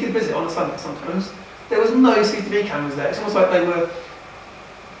lodge, and she did visit on a Sunday sometimes, there was no CCTV cameras there. It's almost like they were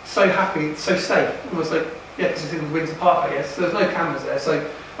so happy, so safe. Almost like, yeah, because it's in Windsor Park, I guess. So there's no cameras there. So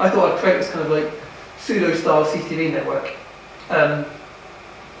I thought I'd create this kind of like pseudo-style CCTV network.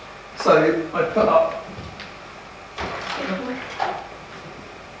 So I put up.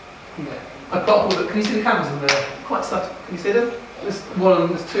 Yeah, I put up all the. Can you see the cameras in there? Quite subtle. Can you see them? There's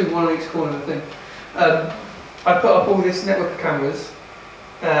two, one on each corner of the thing. I put up all this network of cameras.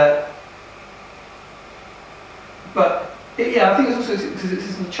 But yeah, I think it's also because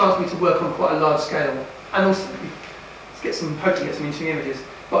it's a chance for me to work on quite a large scale, and also hopefully get some interesting images.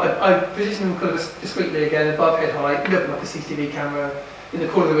 But I positioned them kind of discreetly again, above head height, looking like a CCTV camera in the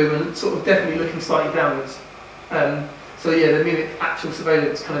corner of the room, and sort of definitely looking slightly downwards. So yeah, they mimic actual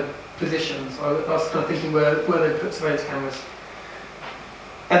surveillance kind of positions. I was kind of thinking where they put surveillance cameras.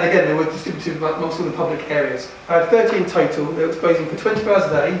 And again, they were distributed amongst all the public areas. I had 30 in total. They were exposing for 24 hours a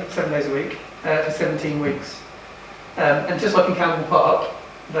day, 7 days a week, for 17 weeks. And just like in Campbell Park,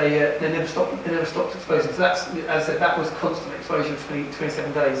 they never stopped exposing. So that's, as I said, that was constant exposure for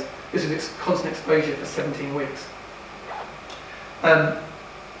 27 days. This was constant exposure for 17 weeks. Although,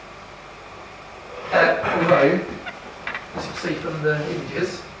 as you can see from the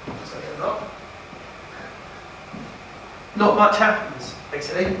images, so they're not. not much happens,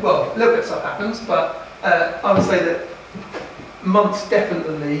 basically. Well, a little bit of stuff happens, but I would say that months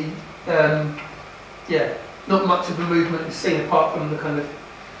definitely, yeah, not much of the movement is seen apart from the kind of,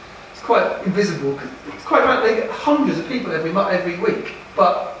 it's quite invisible. It's quite frankly, they get hundreds of people every week,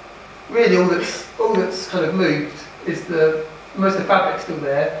 but really all that's kind of moved is most of the fabric's still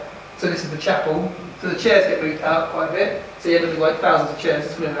there. So this is the chapel. So the chairs get moved out quite a bit. So you end up with like thousands of chairs,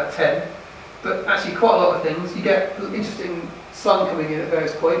 it's only about 10. But actually quite a lot of things. You get interesting sun coming in at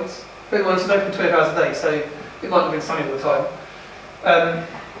various points. Bear in mind, it's open 12 hours a day, so it might have been sunny all the time.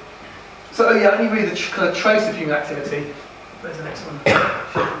 So yeah, only really the kind of trace of human activity. Where's the next one?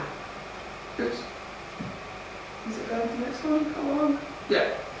 Oops. Is it going to the next one? Come on.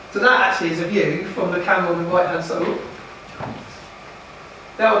 Yeah. So that actually is a view from the camera on the right hand side.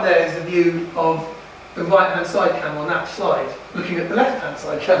 That one there is a view of the right hand side camera on that slide, looking at the left hand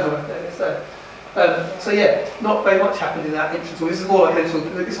side camera right there. So yeah, not very much happened in that entrance hall. This is more like this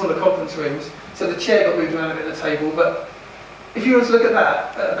is one of the conference rooms. So the chair got moved around a bit at the table, but if you were to look at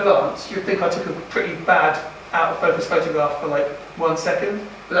that at a glance, you'd think I took a pretty bad out of focus photograph for like 1 second,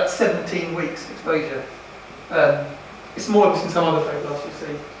 but that's 17 weeks exposure. It's more obvious in some other photographs you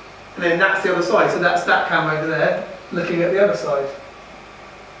see. And then that's the other side, so that's that camera over there looking at the other side.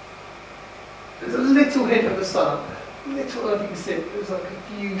 There's a little hint of the sun up there. Little, I don't know if you can see it, there's like a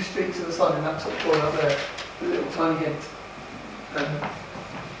few streaks of the sun in that top corner up there. A little tiny hint. Oh,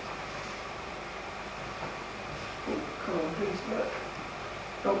 come on, please work.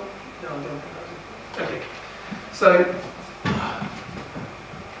 Oh, no, I don't. Okay. So,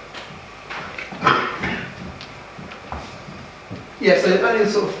 yeah, so only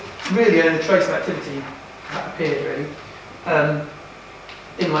sort of really only the trace of activity that appeared really.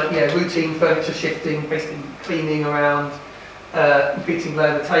 In like routine furniture shifting, basically cleaning around, repeating lay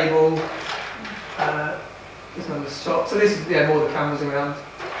on the table. There's another shot. So this is more the cameras around.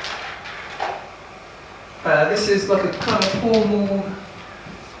 This is like a kind of formal.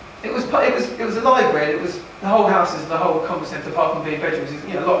 It was a library. It was the whole house is the whole conference centre apart from being bedrooms.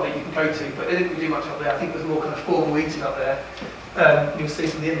 A lot of it you can go to, but they didn't really do much up there. I think it was more kind of formal eating up there. You'll see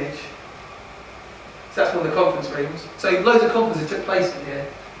from the image. So that's one of the conference rooms. So loads of conferences took place in here,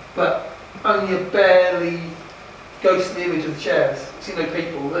 but only a barely ghostly image of the chairs. See no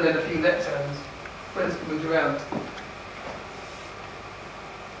people, and then a few lecterns. Friends moved around.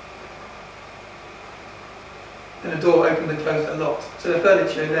 And the door opened and closed a lot. So the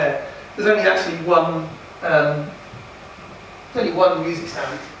furniture in there. There's only actually one. There's only one music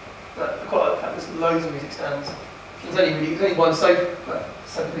stand. But I quite like the fact there's loads of music stands. There's only one sofa, but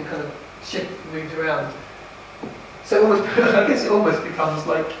something kind of moved around. So almost, I guess it almost becomes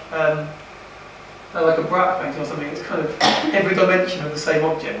like a Braque painting or something. It's kind of every dimension of the same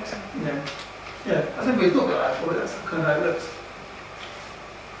object. Yeah, I think we've thought about that before. That's kind of how it looks.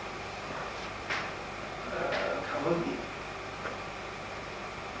 Come on.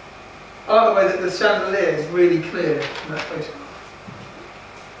 I like the way that the chandelier is really clear in that photograph.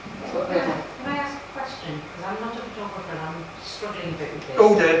 Can I ask a question? Because I'm not a photographer and I'm struggling a bit with this.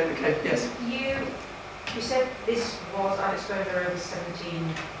 Oh dear, okay, yes. You said this was an exposure over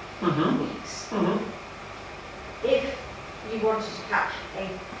 17 weeks. If you wanted to catch a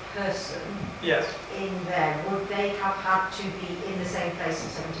person in there, would they have had to be in the same place for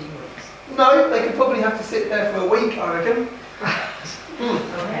 17 weeks? No, they could probably have to sit there for a week, I reckon.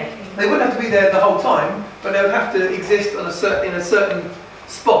 Okay. They wouldn't have to be there the whole time, but they would have to exist on in a certain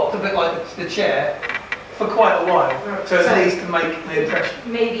spot, a bit like the chair, for quite a while, so at least to make the impression.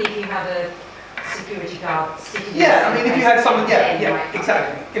 Maybe if you had a security guard sitting. Yeah, I mean, if you had someone,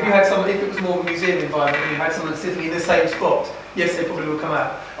 exactly. If you had someone, if it was more of a museum environment, and you had someone sitting in the same spot, yes, they probably would come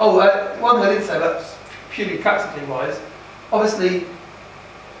out. Oh, one thing I didn't say, that's purely practically wise. Obviously,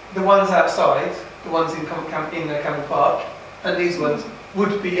 the ones outside, the ones in Camel Park, and these ones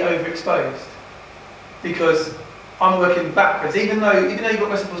would be overexposed because I'm working backwards. Even though you've got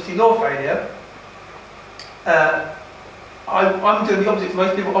reciprocity law failure, I'm doing the opposite to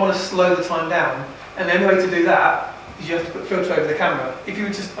most people. I want to slow the time down, and the only way to do that is you have to put filter over the camera. If you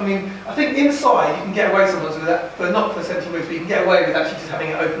just, I think inside you can get away sometimes with that, but not for 17 weeks, but you can get away with actually just having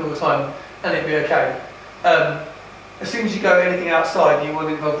it open all the time, and it'd be okay. As soon as you go anything outside, you want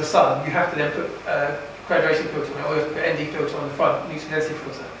to involve the sun, you have to then put graduation filter on it, or you have to put ND filter on the front, neutral density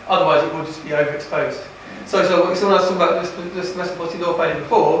filter. Otherwise, it will just be overexposed. So when I was talking about this reciprocity law failure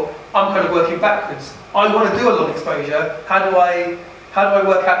before, I'm kind of working backwards. I want to do a long exposure. How do I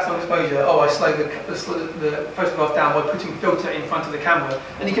work out some exposure? Oh, I slow the photograph down by putting filter in front of the camera,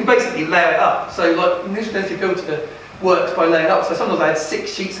 and you can basically layer it up. So like neutral density filter works by laying up. So sometimes I had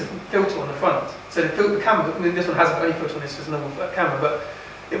 6 sheets of filter on the front. So the camera, I mean, this one hasn't got any filter on this, it's a normal camera, but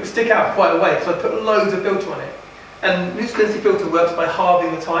it would stick out quite a way because I put loads of filter on it. And loose density filter works by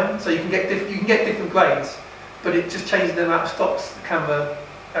halving the time, so you can get different grades, but it just changes the amount of stops the camera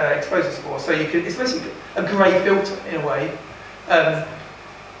exposes for. So it's basically a grey filter in a way, and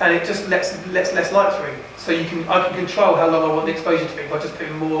it just lets less light through. So I can control how long I want the exposure to be by just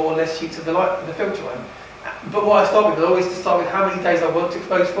putting more or less sheets of the filter on. But what I start with, I always start with how many days I want to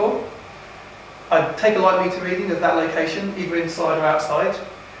expose for. I take a light meter reading of that location, either inside or outside.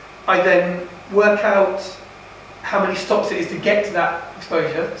 I then work out how many stops it is to get to that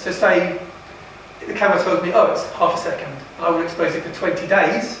exposure. So say the camera tells me, oh, it's half a second, and I will expose it for 20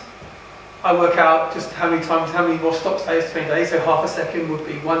 days. I work out just how many more stops there is 20 days. So half a second would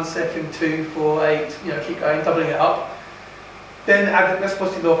be 1 second, 2, 4, 8, keep going, doubling it up. Then add the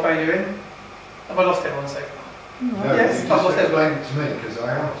reciprocity law failure in. Have I lost everyone so far? No, yes, you just explained it to me because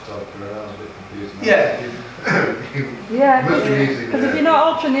I am a photographer and I was a bit confused. Yeah, because if you're not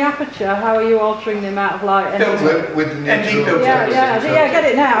altering the aperture, how are you altering the amount of light? With the ND filter. Yeah, get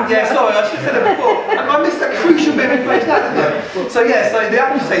it now. Yeah, sorry, I should have said it before. I missed that crucial bit of information out, didn't I? So so the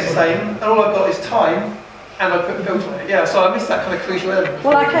aperture stays the same, and all I've got is time, and I put the filter on it. Yeah, so I missed that kind of crucial element.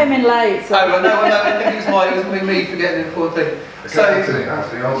 Well, I came in late. So. Oh, no, I think it was me forgetting the important thing. So,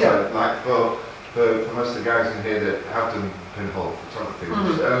 Anthony, also, like for most of the guys in here that have done pinhole photography,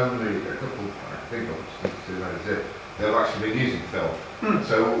 there's only a couple, I think they've actually been using film.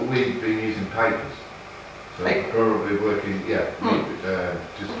 So we've been using papers. So probably working,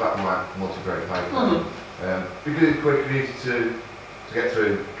 just black and white multi-grade paper. Because it's quick and easy to get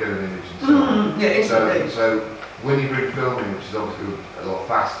through, get an image and so on. So when you bring film in, which is obviously a lot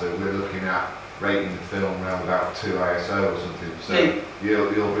faster, we're looking at rating the film around about 2 ISO or something. So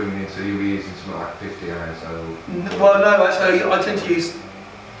you're bringing in, so you'll be using something like 50 ISO. Well, no, actually, I tend to use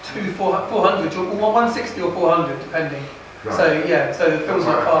 400, or 160 or 400, depending. Right. So the film's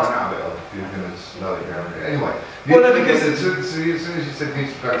not fast. You're going to slow it down. Anyway, well, no, because as soon as you said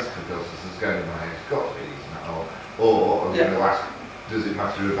needs practical filters, it's going in my head. It's got to be using that hole. Or I'm going to ask, does it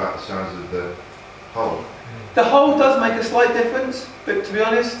matter about the size of the hole? The hole does make a slight difference, but to be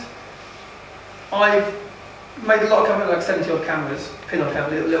honest, I've made a lot of cameras, like 70 odd cameras, pinhole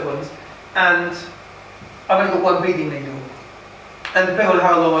cameras, little ones, and I've only got one beading needle. And depending on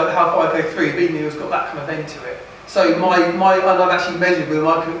how far I go through, the beading needle's got that kind of end to it. So and I've actually measured with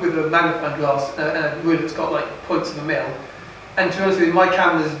a magnifying glass and a ruler that's got like points of a mil. And to be honest with you, my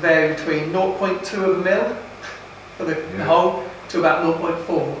cameras vary between 0.2 of a mil for the hole to about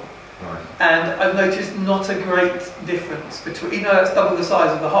 0.4. Right. And I've noticed not a great difference between, even though that's double the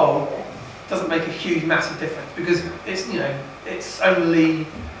size of the hole, it doesn't make a huge, massive difference because it's only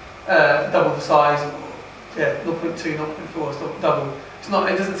double the size. 0.2, 0.4 is double.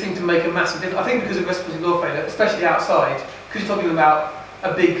 It doesn't seem to make a massive difference. I think because of reciprocity law failure, especially outside, because you're talking about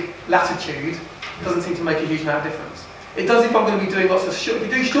a big latitude, it doesn't seem to make a huge amount of difference. It does if I'm going to be doing lots of short.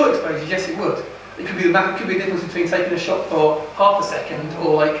 If you do short exposures, yes, it would. It could be a difference between taking a shot for half a second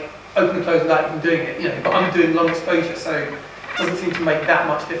or like open and close without even doing it. But I'm doing long exposure, so it doesn't seem to make that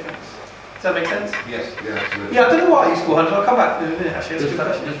much difference. Does that make sense? Yes, absolutely. Yeah, I don't know why I use 400. I'll come back in a minute. Actually, that's a good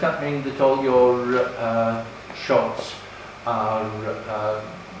question. Does that mean that all your shots are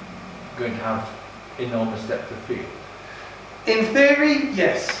going to have enormous depth of field? In theory,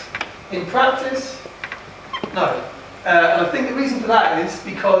 yes. In practice, no. And I think the reason for that is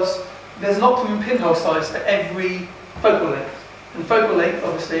because there's an optimum pinhole size for every focal length. And focal length,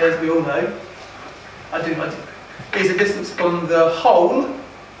 obviously, as we all know, is a distance from the hole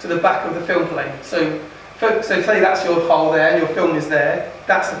to the back of the film plane. So say that's your hole there, and your film is there,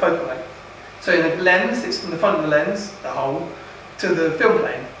 that's the focal length. So in the lens, it's from the front of the lens, the hole, to the film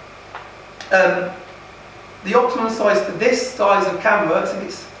plane. The optimum size for this size of camera, I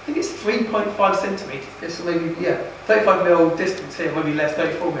think it's 3.5 centimetres. So maybe 35mm distance here, maybe less,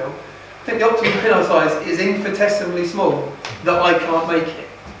 34mm. I think the optimum pinhole size is infinitesimally small that I can't make it.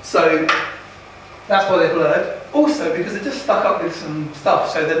 So that's why they're blurred. Also because they're just stuck up with some stuff,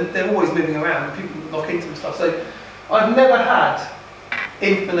 so they're always moving around and people knock into them and stuff. So I've never had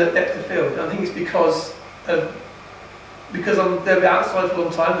infinite depth of field. I think it's because they're outside for a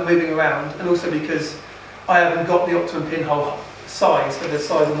long time, they're moving around, and also because I haven't got the optimum pinhole size for the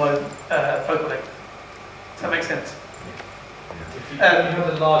size of my focal length. Does that make sense? If you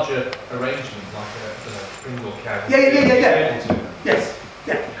have a larger arrangement, like a Pringle camera. Yeah. Yes.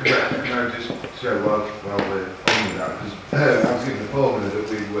 Yeah. Can I just show while we're on with that, because I was given the formula that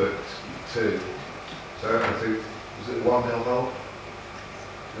we worked to. So I think, was it 1mm hole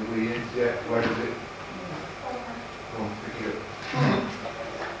that we used? Yeah, where is it? Come on, pick it up.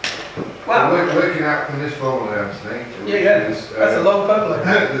 Wow. We're working out from this formula, Anthony. Yeah. That's a long focal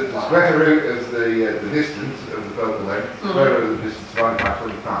length. The square root of the distance of the focal length, square root of the distance divided by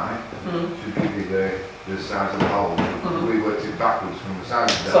 25 should give you the size of the hole. We worked it backwards from the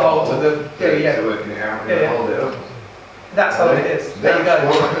size of the hole to the so working it out and hold it up. That's how it is. There you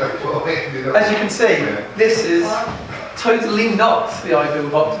go. As you can see, this is totally not the ideal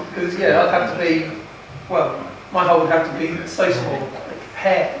box because I'd have to be, well, my hole would have to be so small, like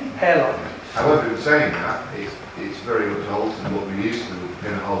hairline. However, in saying that, it's very much altered what we used to with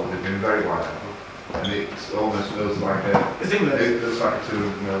pinhole would have been very wide angle, and it almost feels like it looks like a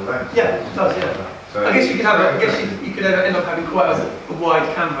 200mm lens. Yeah, it does. Yeah. So I guess you could end up having quite a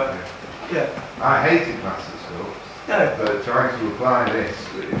wide camera. Yeah. I hated maths at school. No. But trying to apply this,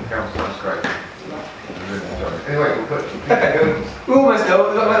 it becomes so great. Anyway, we'll put. Okay. We're almost there.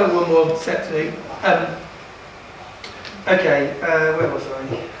 We've got one more set to do. Okay. Where was I?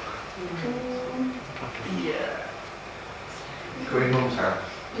 Yeah. Queen Mum's house.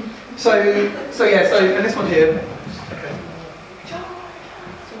 So and this one here. Okay.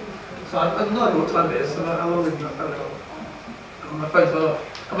 So I have no idea what time it is. So how long is my phone on? My phone's gone off.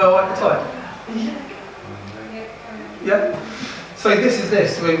 Am I right for time? Yeah. So this is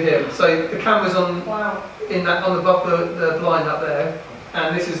this room here. So the camera's on above the blind up there,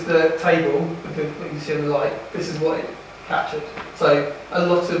 and this is the table with what you see in the light. This is what it captured. So a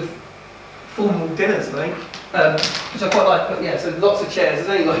lot of formal dinners, I think, which I quite like. But yeah, so lots of chairs.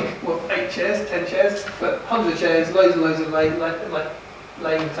 There's only like what 8 chairs, 10 chairs, but hundreds of chairs, loads and loads of laying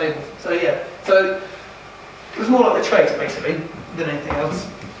the table. So yeah, so it was more like the trays basically than anything else.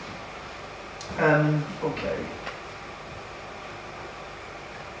 Okay.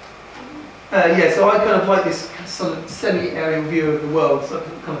 So I kind of like this sort of semi-aerial view of the world, so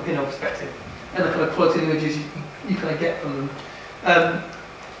kind of pinhole perspective, and the kind of quality of images you kind of get from them.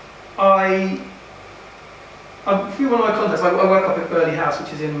 Through one of my contacts, I work up at Burghley House,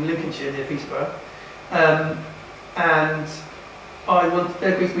 which is in Lincolnshire near Peterborough, and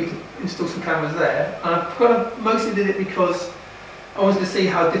they agreed for me to install some cameras there. And I kind of mostly did it because I wanted to see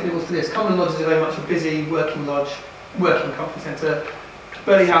how different it was to this. Cumberland Lodge is very much a busy working lodge, working conference centre.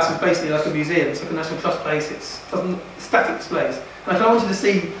 Burghley House is basically like a museum. It's like a National Trust place. It's static displays. And I kind of wanted to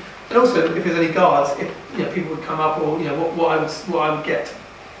see, and also if there's any guards, if people would come up, or what I would get.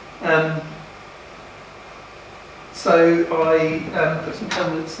 So I put some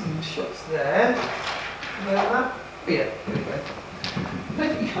cameras and shots there. That? Oh, yeah, there we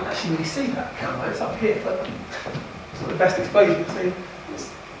go. You can't actually really see that camera. It's up here, but it's not the best exposure you can see.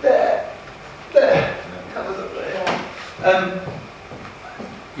 It's there. Camera's up there.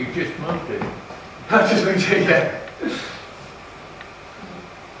 You just moved it. I just moved it, yeah.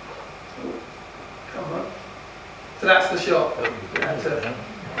 Come on. So that's the shot.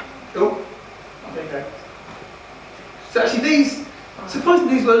 Oh, there you go. So actually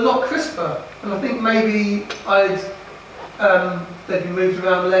surprisingly these were a lot crisper, and I think maybe they'd been moved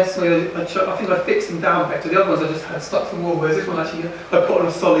around less, so I think I fixed them down better. The other ones I just had stuck to the wall, whereas this one actually I put on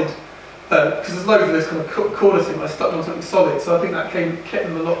a solid, because there's loads of this kind of corner thing, I stuck them on something solid, so I think that kept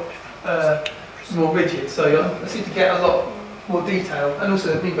them a lot more rigid, so I seem to get a lot more detail, and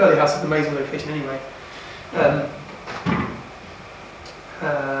also I mean Burghley House is an amazing location anyway.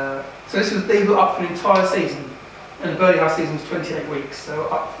 So these were up for an entire season, and the Burghley House season was 28 weeks, so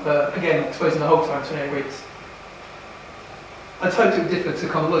up again exposing the whole time, 28 weeks. I totally different to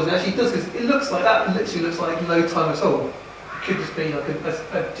Common Lodge, and actually it does, because it looks like that, literally looks like no time at all. It could just be like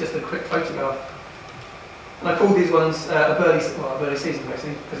just a quick photograph. And I called these ones a Burghley season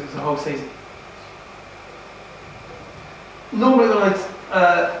basically, because it was a whole season. Normally when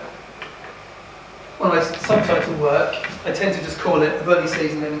I subtitle work, I tend to just call it a Burghley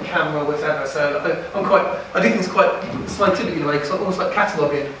season in camera or whatever. So I do things quite scientific in a way, because I'm almost like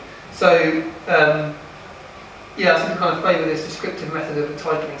cataloguing. So yeah, I seem to kind of favour this descriptive method of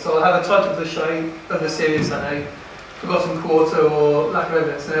titling. So I'll have a title of the show, of the series, I know, Forgotten Quarter or Lack of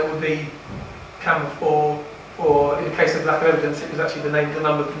Evidence, and it would be Camera 4, or in the case of Lack of Evidence, it was actually the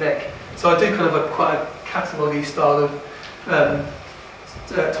number of the neck. So I do kind of quite a catalogue-y style of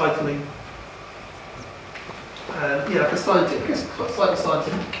titling. Yeah, like a scientific, it's slightly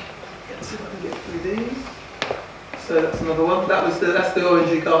scientific. Let's see if I can get through these. So that's another one. That's the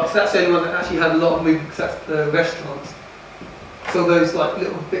orangey dark. So that's the only one that actually had a lot of movement, because that's the restaurant. So those like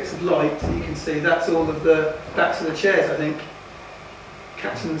little bits of light that you can see, that's all of the backs of the chairs, I think.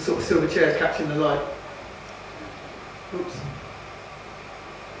 Catching the sort of silver chairs, catching the light. Oops.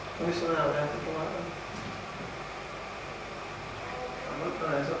 I missed one out there, I think I like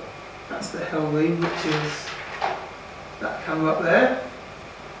that. That's the Hell Room, which is that camera up there.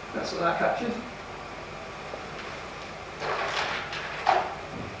 That's what that captured.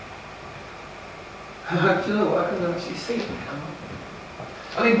 Do you know what? I can actually see the camera.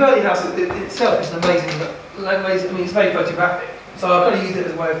 I mean, Burghley House itself is an amazing. I mean, it's very photographic. So I kind of used it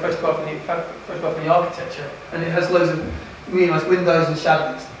as a way of photographing the architecture, and it has loads of really nice windows and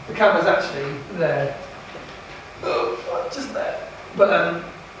shadows. The camera's actually there, just there. But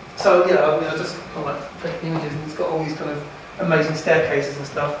so yeah, I mean, I just kind of like take the images, and it's got all these kind of amazing staircases and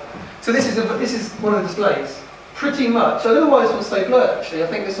stuff. So this is one of the displays. Pretty much. I don't know why this one's so blurred. Actually, I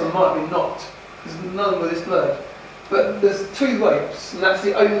think this one might have been not, because none of them were this blurred. But there's 2 ropes, and that's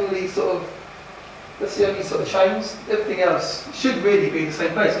the only sort of change. Everything else should really be the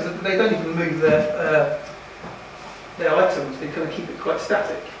same place, because they don't even move their items. They kind of keep it quite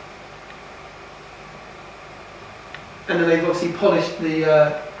static. And then they've obviously polished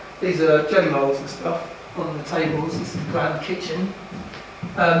the these are jelly molds and stuff on the tables. This is the grand kitchen.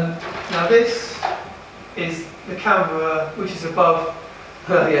 Now this is the camera which is above.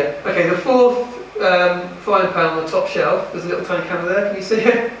 Yeah. Okay. The 4th frying pan on the top shelf. There's a little tiny camera there. Can you see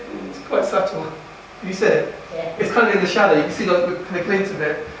it? It's quite subtle. Can you see it? Yeah. It's kind of in the shadow. You can see like the glint of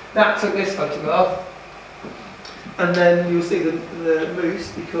it. That took this photograph. And then you'll see the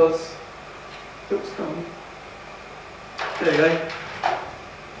moose because. Oops, come on. There you go.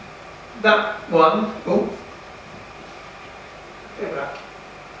 That one. Oh. Go back.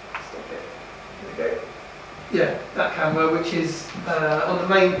 Stop it. There we go. Yeah, that camera, which is on the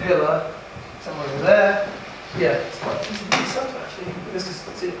main pillar, somewhere over there. Yeah, it's quite subtle actually. This is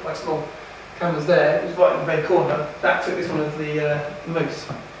quite small. Camera's there. It was right in the very corner. That took this one of the moose.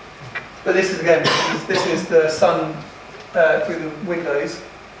 But this is again. This is the sun through the windows,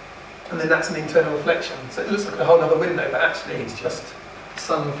 and then that's an internal reflection. So it looks like a whole other window, but actually it's just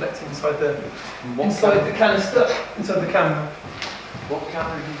sun reflecting inside the canister, inside the camera. What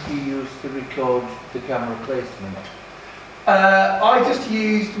camera did you use to record the camera placement? I just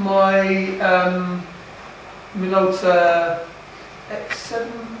used my Minolta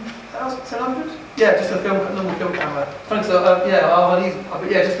X700. Yeah, just a normal film camera. Thanks. I'll use, but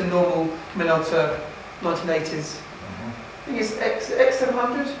yeah, just a normal Minolta 1980s. I think it's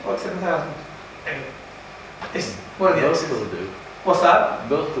X700 or X7000. Anyway, it's one of the X's. Both will do. What's that?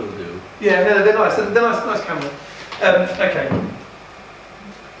 Both will do. Yeah, they're nice. They're nice camera. Okay.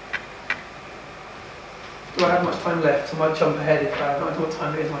 Do I have much time left? I might jump ahead if I don't know what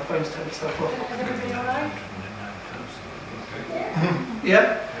time it is. My phone's turned itself off. Is everybody alright?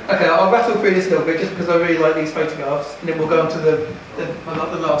 Yeah? Okay, I'll rattle through this a little bit just because I really like these photographs, and then we'll go on to the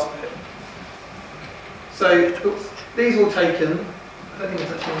last bit. So, oops, these were taken. I don't think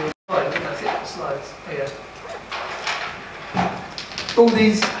it's actually on the slide. I think that's it for slides. Oh, yeah. All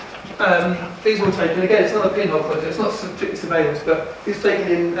these were taken. Again, it's not a pinhole project. It's not strictly surveillance, but it's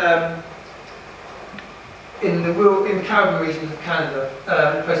taken in the Caribbean region of Canada,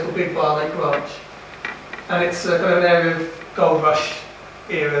 a place called Big Bar Lake Ranch, and it's kind of an area of gold rush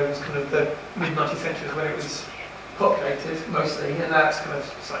era. It was kind of the mid 19th century when it was populated mostly, and now it's kind of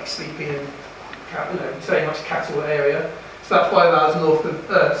it's like sleepy and it's very much cattle area. It's about 5 hours north of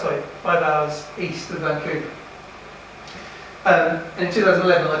 5 hours east of Vancouver. And in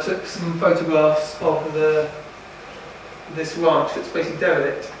 2011, I took some photographs of this ranch that's basically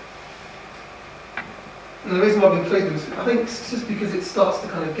derelict. And the reason why I've included them is, I think it's just because it starts to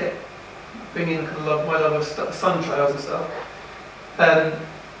kind of bring in kind of my love of sun trails and stuff.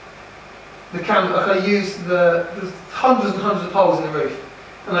 The camera, I kind of used there's hundreds and hundreds of holes in the roof,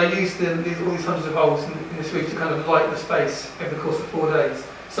 and I used all these hundreds of holes in this roof to kind of light the space over the course of 4 days.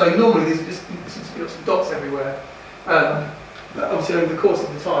 So normally there's just lots of dots everywhere, but obviously over the course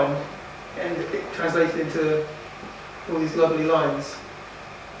of the time, and it translated into all these lovely lines.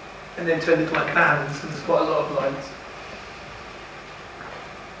 And then turned into like bands, because there's quite a lot of lines.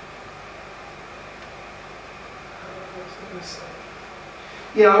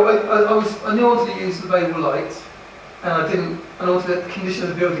 Yeah, I knew I wanted to use available light, and I wanted the condition of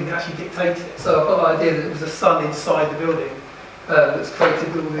the building to actually dictate it. So I've got the idea that it was the sun inside the building that's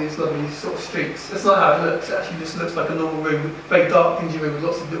created all these lovely sort of streaks. That's not how it looks. It actually just looks like a normal room, very dark, dingy room with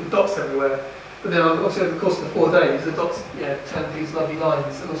lots of little dots everywhere. But then obviously over the course of the 4 days, the dots turn these lovely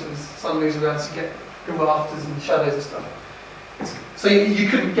lines, and also the sun moves around to get the rafters and shadows and stuff. So you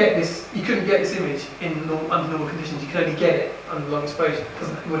couldn't get this image under normal conditions. You can only get it under long exposure.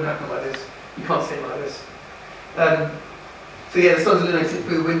 It wouldn't happen like this. You can't see it like this. So yeah, the sun's illuminated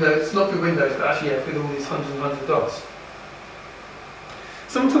through the windows, not through windows, but actually through all these hundreds and hundreds of dots.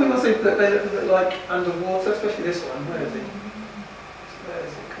 Someone told me last week that they look like underwater, especially this one. Where is it? Where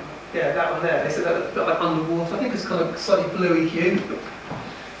is it? Come on. Yeah, that one there. They said that looked a bit like underwater. I think it's kind of slightly bluey hue.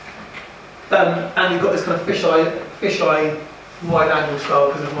 And you've got this kind of fisheye wide-angle style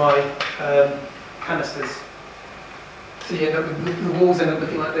because of my canisters. So you end up with the walls end up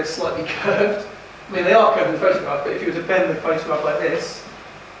looking like they're slightly curved. I mean, they are curved in the photograph, but if you were to bend the photograph like this,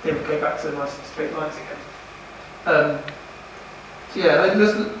 they would go back to the nice straight lines again. So yeah,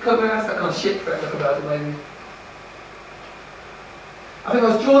 there's that kind of shipwreck look about it maybe. I think I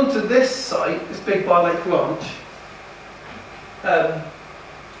was drawn to this site, this big Bar Lake Ranch.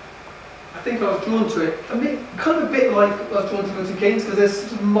 I think I was drawn to it kind of a bit like I was drawn to Milton Keynes because there's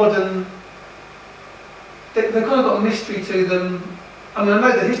sort of modern. They've kind of got a mystery to them. I mean, I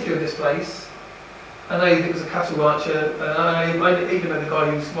know the history of this place. I know it was a cattle rancher, and I even know the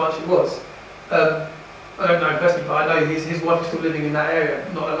guy whose ranch it was. I don't know him personally, but I know his wife was still living in that area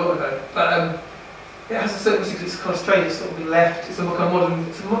not that long ago. But it has a certain mystery because it's kind of strange. It's sort of been left. It's a kind of modern.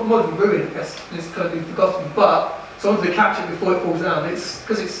 It's a modern ruin, I guess. And it's kind of been forgotten, but. So I wanted to capture it before it falls down. It's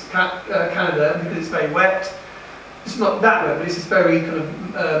because it's Canada and because it's very wet. It's not that wet, but it's just very kind of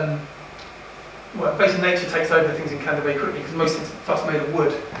well, basically nature takes over things in Canada very quickly because most stuff's made of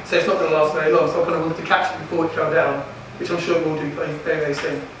wood. So it's not going to last very long. So I kind of wanted to capture it before it fell down, which I'm sure we'll do very, very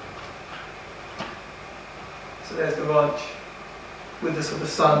soon. So there's the ranch with the sort of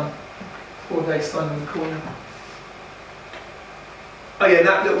sun, 4-day sun in the corner. Oh yeah,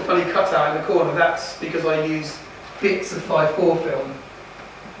 that little funny cutout in the corner. That's because I use bits of 5.4 film.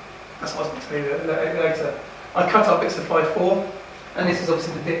 That's what I was going to do later. I cut up bits of 5.4, and this is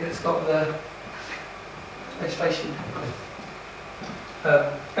obviously the bit that's got the vegetation.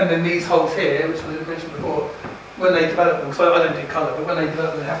 And then these holes here, which I mentioned before, when they develop them, so I don't do colour, but when they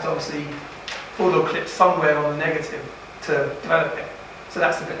develop them, they have to obviously pull or clip somewhere on the negative to develop it. So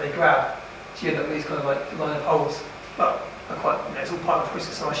that's the bit they grab. So you end up with these kind of like line of holes. But it's all part of the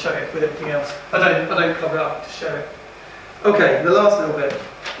process, so I show it with everything else. I don't cover it up to show it. Okay, the last little bit.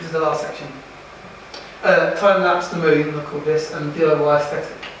 This is the last section. Time lapse the moon, I call this, and DIY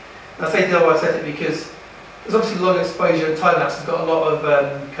aesthetic. And I say DIY aesthetic because there's obviously long exposure, and time lapse has got a lot of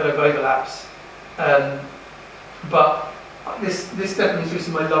kind of overlaps. But this definitely introduces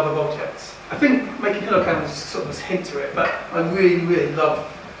my love of objects. I think making pillow cameras is sort of a hint to it, but I really, really love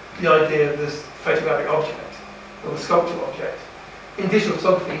the idea of this photographic object. Or a sculptural object. In digital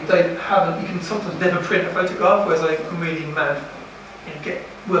photography, you can sometimes never print a photograph, whereas I'm really mad, get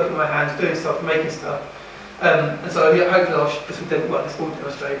working my hands, doing stuff, making stuff. And so yeah, hopefully this will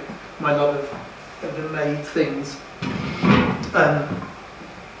demonstrate my love of the made things.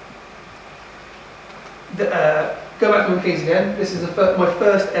 Go back to Milton Keynes again. This is my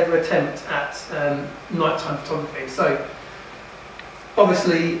first ever attempt at nighttime photography. So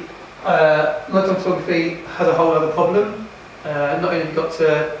obviously. Nighttime photography has a whole other problem. Not only have you got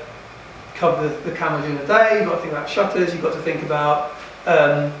to cover the camera during the day, you've got to think about shutters, you've got to think about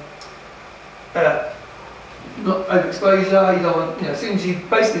not overexposure. You don't want, as soon as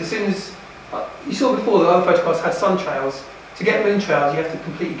you saw before that other photographs had sun trails. To get moon trails, you have to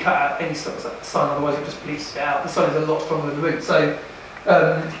completely cut out any sun, otherwise it just bleaches it out. The sun is a lot stronger than the moon, so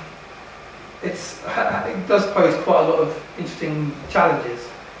it does pose quite a lot of interesting challenges.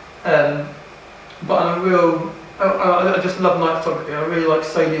 But I just love night photography. I really like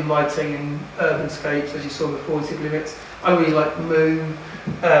sodium lighting and urban scapes, as you saw before in city limits. I really like the moon.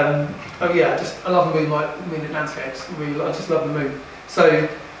 I love the moonlit landscapes. I just love the moon. So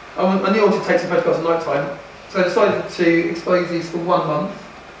I knew I wanted to take some photographs at night time. So I decided to expose these for 1 month.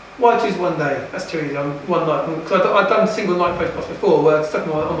 Why choose one day? That's too easy. One night. Because I've done single night photographs before, where I stuck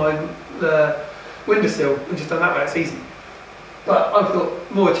them on my windowsill and just done that way. It's easy. But I thought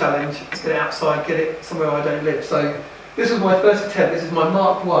more a challenge. Let's get it outside, get it somewhere I don't live. So this was my first attempt. This is my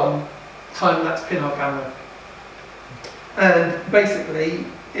Mark 1 time-lapse pinhole camera. And basically,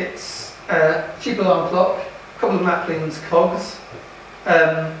 it's a cheap alarm clock, a couple of Maplin's cogs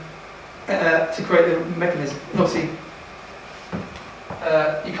to create the mechanism. And obviously,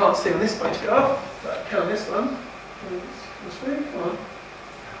 you can't see on this photograph, but I can on this one. Come on.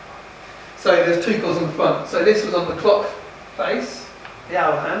 So there's 2 cogs on the front. So this was on the clock face, the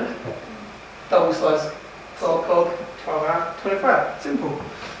hour hand, double-sized cog, 12 hour, 24 hour. Simple.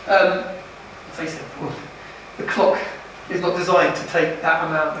 I say simple. The clock is not designed to take that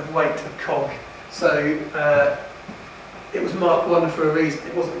amount of weight of cog. So it was Mark 1 for a reason.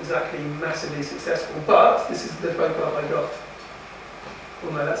 It wasn't exactly massively successful, but this is the photograph I got. Oh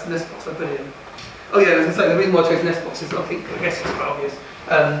no, that's the nest box I put in. Oh yeah, I was going to say, the reason why I chose nest boxes, I guess it's quite obvious.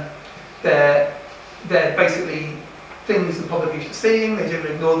 They're basically things the public are used to seeing, they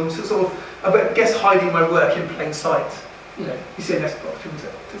generally ignore them, so sort of, I guess, hiding my work in plain sight. you know, you see a nest box, you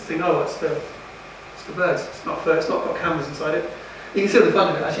just think, oh, it's the birds. It's not got cameras inside it. You can see on the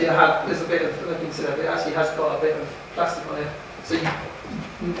front of it, actually, there's a bit of, I don't know if you can see that, but it actually has got a bit of plastic on it. So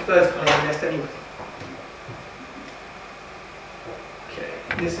birds can't even nest anyway. Okay,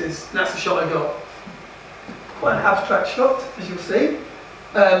 that's the shot I got. Quite an abstract shot, as you'll see.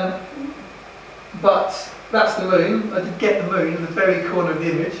 But that's the moon. I did get the moon in the very corner of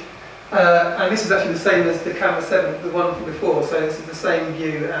the image. And this is actually the same as the camera 7, the one from before. So this is the same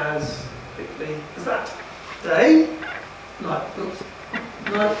view as, quickly, as that. Day, night, oops,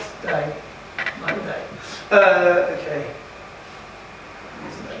 night, day, night, day. Okay.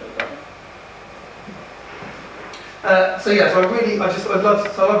 So yeah, I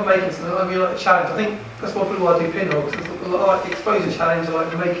love making something. I really like the challenge. I think that's why people like do pinhole, because I like the exposure challenge, I like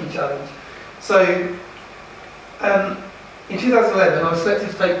the making challenge. So in 2011, I was selected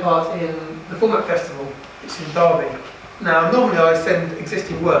to take part in the Format Festival, which is in Derby. Now, normally I send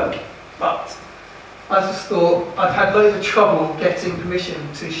existing work, but I just thought I'd had loads of trouble getting permission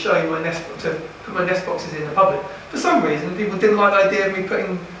to show to put my nest boxes in the public. For some reason, people didn't like the idea of me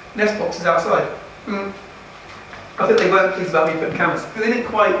putting nest boxes outside. I think they weren't pleased about me putting cameras, because they didn't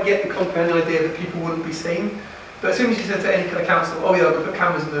quite get the comprehend idea that people wouldn't be seen. But as soon as you said to any kind of council, oh yeah, I'm going to put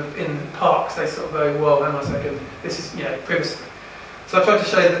cameras in the parks, they sort of go, well, hang on a second, this is, you know, privacy. So I tried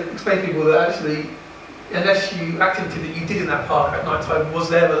to explain to people that actually, unless activity that you did in that park at night time was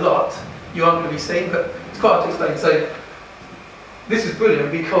there a lot, you aren't going to be seen, but it's quite hard to explain. So this is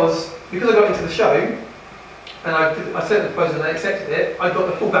brilliant because I got into the show, and I sent the proposal and they accepted it, I got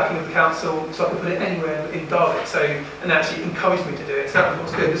the full backing of the council so I could put it anywhere in Derby, and they actually encouraged me to do it. So that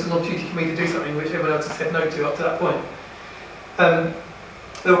was good. This is an opportunity for me to do something which everyone else had said no to up to that point.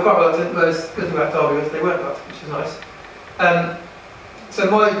 They were quite reluctant, whereas the good thing about Derby was they weren't reluctant, which is nice. So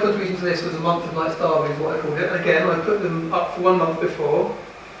my contribution to this was a month of nights Derby is what I called it. And again, I put them up for 1 month before,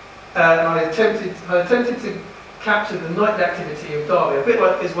 and I attempted to capture the nightly activity of Derby, a bit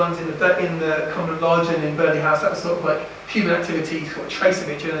like these ones in the Common Lodge and in Burghley House. That was sort of like human activity, sort of trace of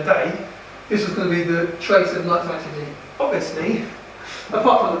it during the day. This was going to be the trace of nightly activity. Obviously,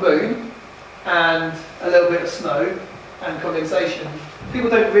 apart from the moon and a little bit of snow and condensation,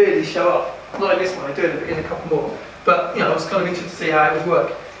 people don't really show up. Not in this one, I do it in a couple more. But you know, I was kind of interested to see how it would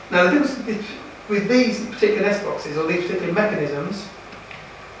work. Now the difference with these particular nest boxes or these particular mechanisms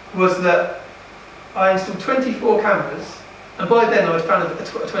was that I installed 24 cameras, and by then I had found a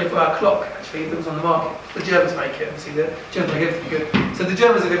 24-hour clock actually that was on the market. The Germans make it, obviously the Germans make everything good. So the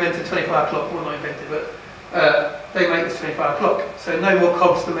Germans have invented a 24-hour clock, well not invented, but they make this 24-hour clock. So no more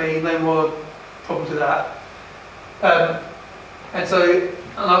cogs for me, no more problems with that. And so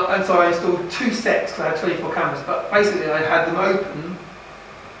I installed 2 sets because I had 24 cameras, but basically I had them open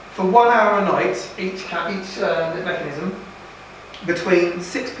for 1 hour a night, each mechanism, between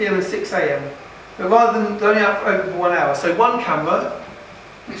 6 PM and 6 AM. But rather than only open for 1 hour, so one camera,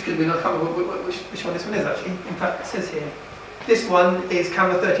 which could be, I can't remember which one this one is actually, in fact it says here. This one is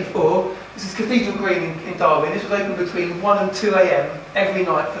camera 34, this is Cathedral Green in Derby, this was open between 1 and 2 AM every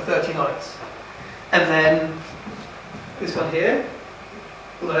night for 30 nights. And then this one here,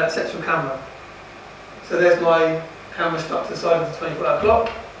 although that's central camera. So there's my camera stuck to the side of the 24-hour clock.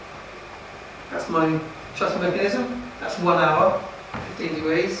 That's my shutter mechanism, that's 1 hour, 15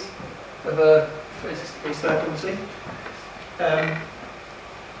 degrees of a 360-degree circle, obviously.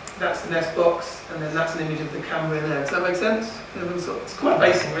 That's the nest box, and then that's an image of the camera in there. Does that make sense? It's quite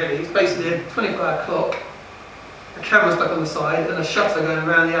basic, really. It's basically a 24-hour clock, a camera stuck on the side, and a shutter going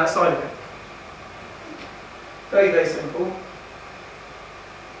around the outside of it. Very, very simple.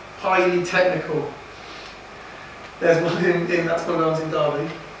 Highly technical. There's one that's one of the ones in Derby.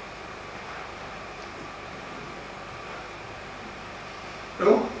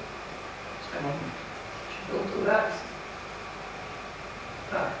 Cool. Hang on. Should do that.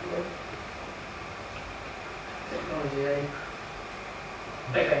 Yeah. Technology, eh?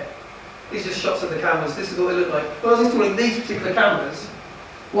 Okay. These are just shots of the cameras. This is what they look like. When I was installing these particular cameras,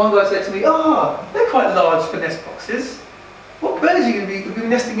 one guy said to me, they're quite large for nest boxes. What birds are you going to be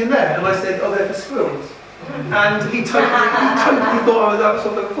nesting in there? And I said, they're for squirrels. And he totally thought I was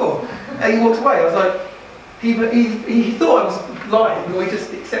something before. And he walked away. I was like, he thought I was lying, or he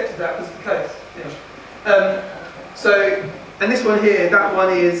just accepted that was the case. Yeah. And this one here, that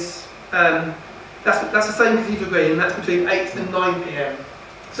one is, that's the same Cathedral Green, and that's between 8 and 9 PM.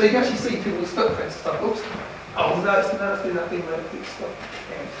 So you can actually see people's footprints and stuff. Oops. Oh, no, it's doing that thing where it keeps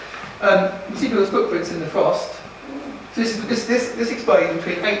stopping. You see people's footprints in the frost. So this exposure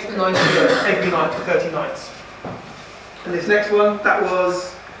between 8 and 9 PM every night for 30 nights. And this next one,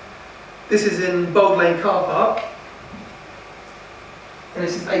 this is in Bold Lane Car Park. and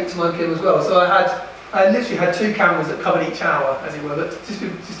this is 8 to 9 p.m. as well. So I literally had 2 cameras that covered each hour, as it were, that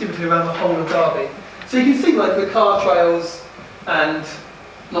distributed around the whole of Derby. So you can see like the car trails and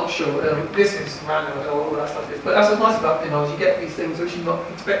not sure, this is random, I don't know what all that stuff is, but that's what's nice about pinholes, you get these things which you're not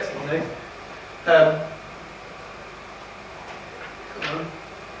expecting, you know.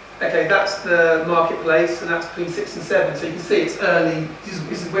 Okay, that's the marketplace, and that's between 6 and 7, so you can see it's early,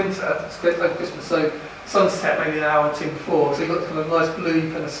 this is winter, it's quite like Christmas, so sunset maybe an hour or 2 before, so you've got kind of nice blue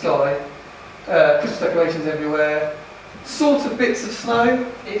kind of sky, Christmas decorations everywhere, sort of bits of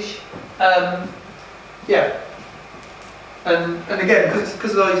snow-ish, yeah. And again,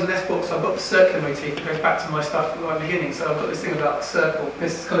 because I use an S-box, I've got the circular motif that goes back to my stuff at the beginning, so I've got this thing about the circle.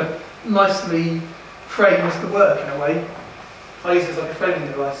 This kind of nicely frames the work in a way. I use it as like a framing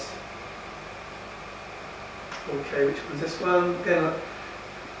device. Okay, which one's this one? Again,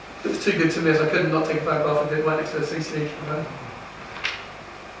 it was too good to miss, I couldn't not take a photograph of it right next to the CCTV camera.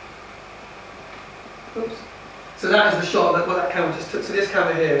 Oops. So that is the shot that what that camera just took. So this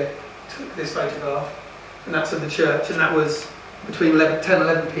camera here took this photograph, and that's of the church, and that was between 10 and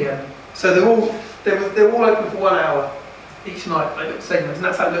 11 p.m. So they're all open for 1 hour each night, like little segments, and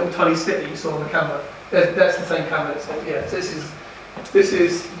that's that little tiny snip that you saw on the camera. That's the same camera. So yeah, so this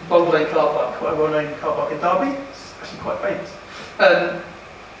is Burghley car park, quite a well-known car park in Derby. It's actually quite famous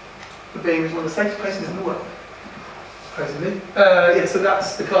for being one of the safest places in the world, supposedly. Yeah, so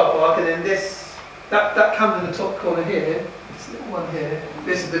that's the car park, and then that camera in the top corner here, this little one here,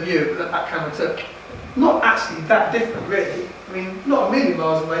 this is the view that camera took. Not actually that different, really. I mean, not a million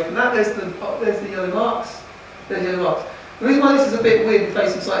miles away from that. There's the yellow marks. There's the yellow marks. The reason why this is a bit weird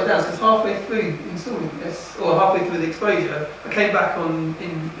facing slightly down is because halfway through installing this, or halfway through the exposure, I came back in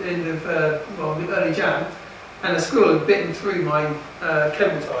the end of early Jan, and a squirrel had bitten through my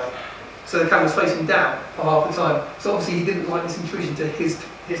cable tie. So the camera's facing down for half the time. So obviously he didn't like this intrusion to his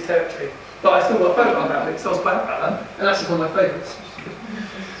territory. But I still got a photograph out of it, so I was quite happy about that. And that's just one of my favourites.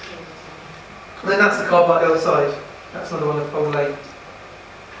 And then that's the car park the other side. That's another one of Burghley.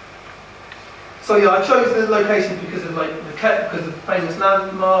 So yeah, I chose the location because of famous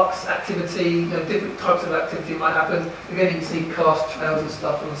landmarks, activity, different types of activity might happen. Again, you can see cast trails and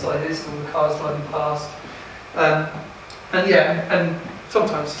stuff on the side of this, all the cars driving past. And yeah, and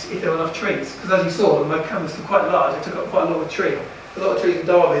sometimes if there were enough trees, because as you saw, my cameras were quite large, I took up quite a lot of trees in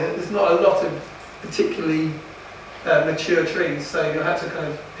Derby. There's not a lot of particularly mature trees, so I had to kind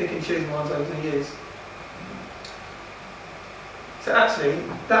of pick and choose the ones I was going to use. So actually,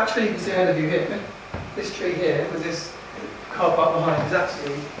 that tree you can see ahead of you here, this tree here with this car park behind is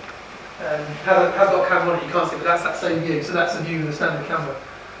actually, has got a camera on it, you can't see, but that's that same view, so that's the view of the standard camera.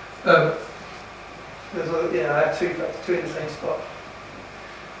 Yeah, I had two in the same spot.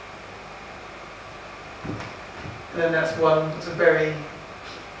 And then that's one, it's a very,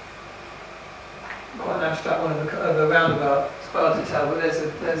 quite an abstract one of a roundabout. It's quite hard to tell, but there's a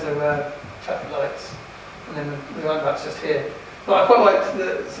traffic lights, and then the roundabout's just here. But I quite like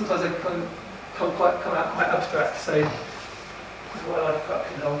that sometimes they come out quite abstract, so that's what I like about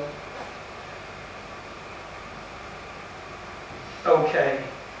pinhole. Okay.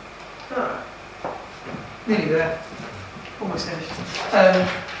 Nearly there. Almost finished.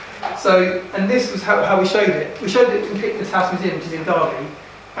 So, and this was how we showed it. We showed it in this house museum, which is in Derby,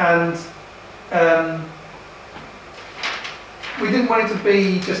 and we didn't want it to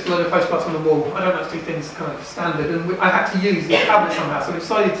be just a load of photographs on the wall. I don't like to do things kind of standard, and I had to use the cabinet somehow, so we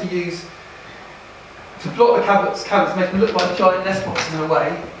decided to block the cabinets, make them look like giant nest boxes in a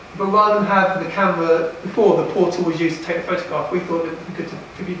way, but rather than have the camera, before the portal was used to take the photograph, we thought it would be good for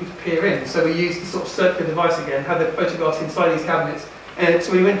people to peer in, so we used the sort of circular device again, had the photographs inside these cabinets, and so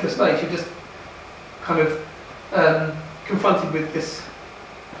when you went to a space, you're just kind of confronted with this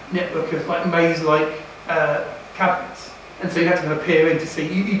network of like maze-like cabinets. And so you had to kind of peer in to see.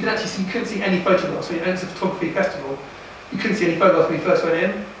 You couldn't see any photographs. So you went to a photography festival, you couldn't see any photographs when you first went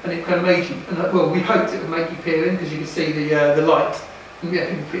in, and it kind of made you. And well, we hoped it would make you peer in because you could see the light. And yeah,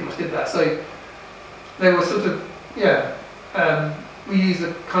 people pretty much did that. So they were sort of we used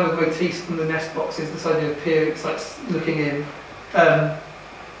the kind of motifs from the nest boxes, this idea of peering, it's like looking in,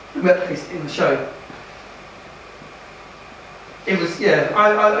 replicated in the show. It was, it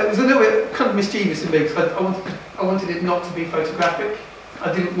was a little bit kind of mischievous in me because I wanted it not to be photographic.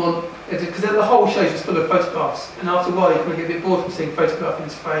 I didn't want it because the whole show is just full of photographs, and after a while you kind of get a bit bored from seeing photograph in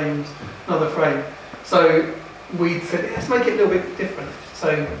its frames, another frame. So we said, let's make it a little bit different.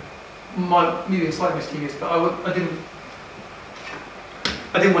 So maybe it's slightly mischievous, but I didn't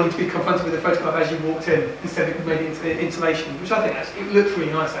want you to be confronted with a photograph as you walked in. Instead, it made it into insulation, which I think actually it looked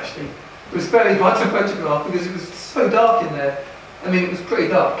really nice. Actually, it was very hard to photograph because it was so dark in there. I mean, it was pretty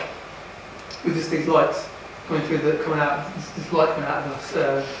dark with just these lights coming out, this light coming out of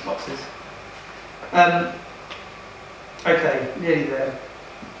those boxes. Okay, nearly there.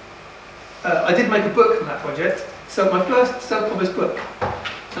 I did make a book from that project, so my first self-published book,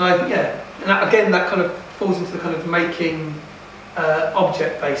 and again that kind of falls into the kind of making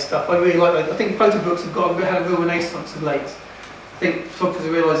object-based stuff. I really like that. I think photo books have had a real renaissance of late. I think photographers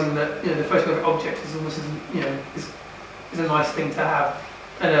are realising that the photographic object is almost is a nice thing to have,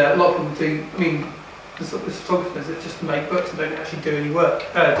 and a lot of people do. I mean, there's photographers that just make books and don't actually do any work,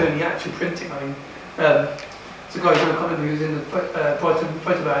 do any actual printing. I mean, there's a guy who was in the Brighton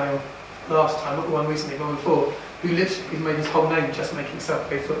photo manual last time, not the one recently, the one before, who literally made his whole name just making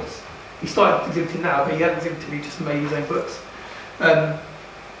self-made books. He started exhibiting now, but he hadn't exhibited, he just made his own books. And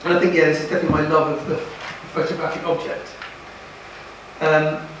I think, yeah, this is definitely my love of the photographic object.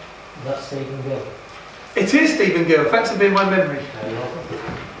 That's Stephen Gill. It is Stephen Gill, thanks for being my memory.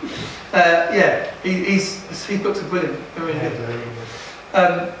 Yeah, his books are brilliant, they're really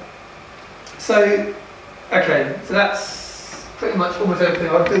good. So that's pretty much almost everything.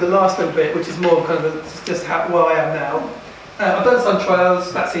 I'll do the last little bit, which is more kind of just where I am now. I've done sun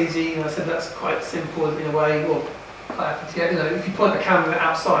trials, that's easy, I said that's quite simple in a way. Well, if you point a camera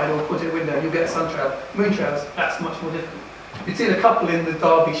outside or point it at a window, you'll get a sun trail. Moon trails, that's much more difficult. You've seen a couple in the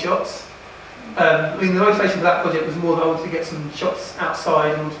Derby shots. I mean, the motivation for that project was more that I wanted to get some shots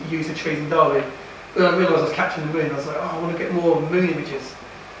outside and wanted to use the trees in Derby. But I realised I was capturing the moon, I was like, oh, I want to get more moon images.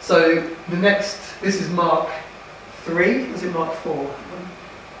 So this is Mark 3, is it Mark 4?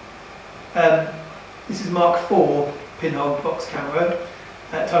 This is Mark 4 pinhole box camera,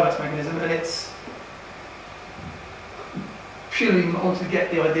 time-lapse mechanism, and it's purely I wanted to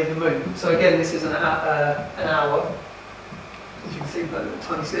get the idea of the moon. So again, this is an hour. As you can see, that little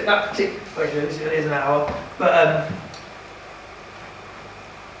tiny slip. That particular exposure is an hour, but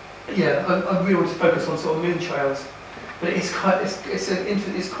yeah, I really want to focus on sort of moon trails. But it's quite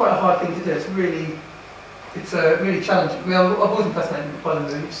a hard thing to do. It's really challenging. I mean, I've always been fascinated by the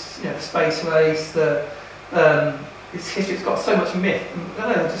moon. The space race, its history. It's got so much myth. I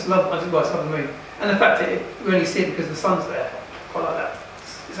don't know. I just love the moon, and the fact that we only see it because the sun's there. Quite like that.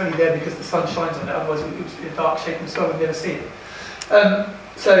 It's only there because the sun shines on it. Otherwise, it would be a dark shape in the sky. We'd never see it.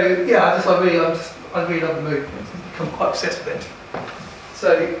 So yeah, I really love the moon. I've become quite obsessed with it. So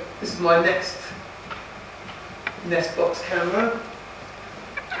this is my next Nest box camera.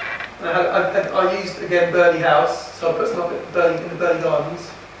 I used again Burghley House, so I put some up at in the Burghley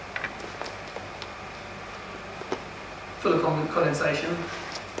Gardens, full of condensation.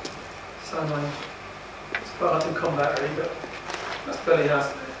 So it's quite hard to combat really, but that's Burghley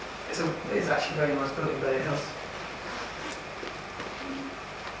House. It's actually a very nice building, Burghley House.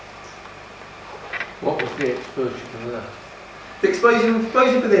 What was the exposure for that? The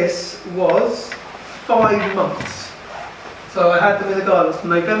exposure for this was 5 months. So I had them in the gardens from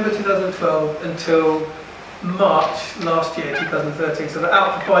November 2012 until March last year, 2013. So they're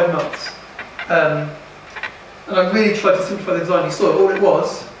out for 5 months. And I really tried to simplify the design. You saw it. All it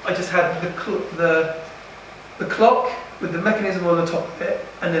was, I just had the clock with the mechanism on the top of it,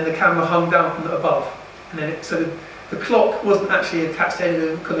 and then the camera hung down from above. And then so the clock wasn't actually attached to any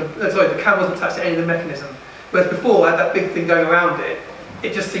of the the camera wasn't attached to any of the mechanism. Whereas before I had that big thing going around it,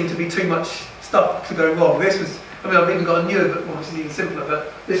 it just seemed to be too much stuff to go wrong. This was, I mean, I've even got a newer one which is even simpler,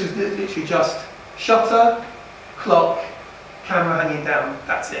 but this was literally just shutter, clock, camera hanging down,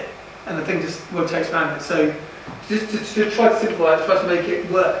 that's it. And the thing just rotates around it. So just to try to simplify it, try to make it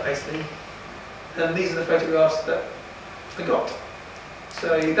work basically. And these are the photographs that I got.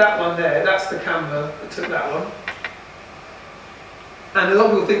 So that one there, that's the camera that took that one. And a lot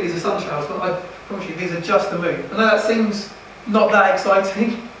of people think these are sun trails, but I promise you, these are just the moon. I know that seems not that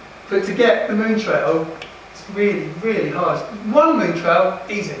exciting, but to get the moon trail, it's really, really hard. One moon trail,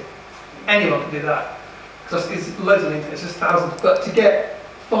 easy. Anyone can do that. Because it's loads on the internet, it's just thousands. But to get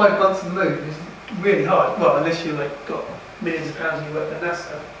 5 months of the moon is really hard. Well, unless you've got millions of pounds and you work at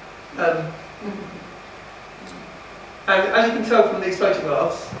NASA. And as you can tell from these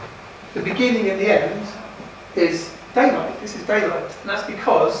photographs, the beginning and the end is daylight. This is daylight, and that's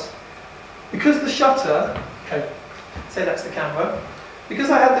because the shutter, okay, say that's the camera, because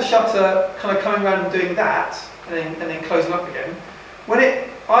I had the shutter kind of coming around and doing that, and then closing up again,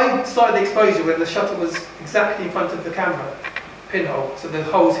 I started the exposure when the shutter was exactly in front of the camera pinhole, so the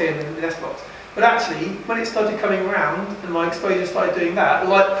holes here in the nest box. But actually, when it started coming around and my exposure started doing that,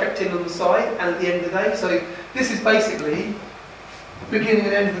 light crept in on the side and at the end of the day. So this is basically beginning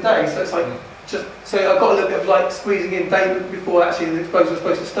and end of the day. So it's like so I've got a little bit of light squeezing in day before actually the exposure was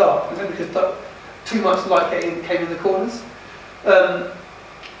supposed to start. Because too much light came in the corners.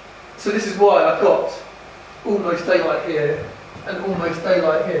 So this is why I've got almost daylight here and almost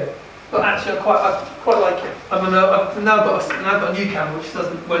daylight here. But actually, I quite like it. I mean, I've now got a new camera which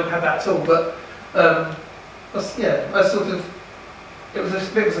won't have that at all. But I sort of, it was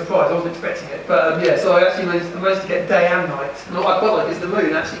a bit of a surprise. I wasn't expecting it. But yeah, so I actually managed to get day and night. And what I quite like is the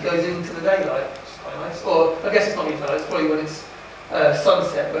moon actually goes into the daylight, which is quite nice. Or I guess it's not even daylight. It's probably when it's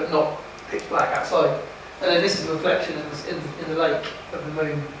sunset, but not pitch black outside. And then this is a reflection in the lake of the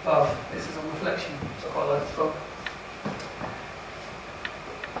moon above. This is a reflection, which I quite like as well.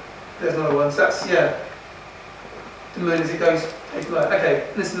 There's another one. So that's, yeah, the moon as it goes pitch black. Okay,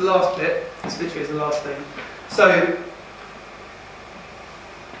 this is the last bit. This literally is the last thing. So,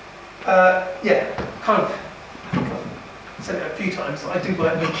 yeah, kind of, I think I've said it a few times, I do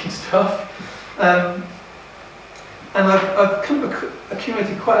like making stuff. And I've kind of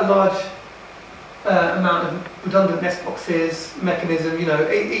accumulated quite a large amount of redundant nest boxes, mechanism, you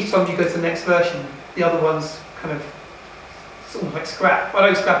know, each time you go to the next version, the other one's kind of sort of like scrap. I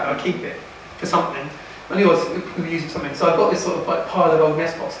don't scrap it, I keep it for something. I knew I was going to use it for something, so I've got this sort of like pile of old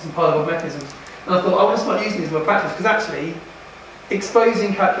nest boxes and pile of old mechanisms. And I thought, I want to start using these in my practice, because actually,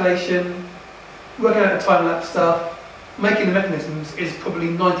 exposing calculation, working out the time-lapse stuff, making the mechanisms is probably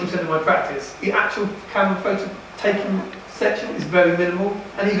 90% of my practice. The actual camera photo taking section is very minimal,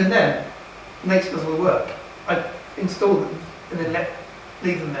 and even then, nature does all the work. I install them and then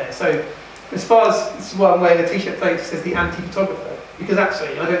leave them there. So, as far as, this is why I'm wearing a t-shirt today that says the anti-photographer, because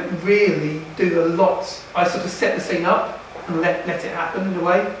actually I don't really do a lot. I sort of set the scene up and let it happen in a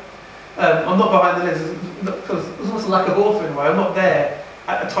way. I'm not behind the lens, because there's almost a lack of author in a way. I'm not there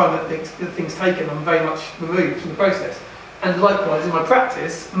at the time that the thing's taken. I'm very much removed from the process. And likewise, in my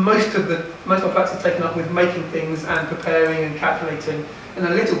practice, most of my practice is taken up with making things and preparing and calculating, and a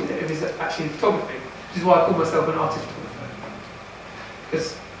little bit of it is actually photography, which is why I call myself an artist photographer.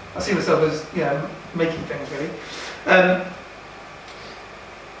 Because I see myself as, yeah, making things really.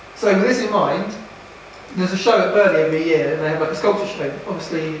 So with this in mind, there's a show at Burghley every year, and they have like a sculpture show.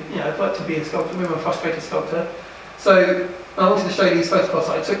 Obviously, you know, I'd like to be a sculptor. I'm a frustrated sculptor. So I wanted to show you these photographs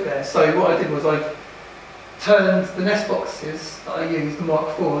that I took there. So what I did was I turned the nest boxes that I used, the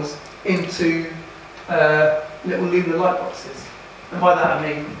Mark IVs, into little lunar light boxes. And by that I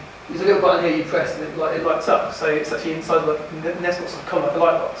mean, there's a little button here you press and it lights up. So it's actually inside like the nest box will come like a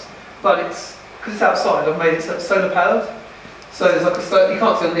light box. But it's, because it's outside, I've made it solar powered. So there's like you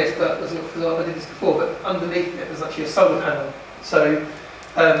can't see on this, but I did this before, but underneath it there's actually a solar panel. So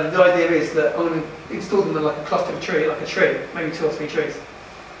the idea is that I'm going to install them in like a cluster of a tree, like a tree, maybe 2 or 3 trees,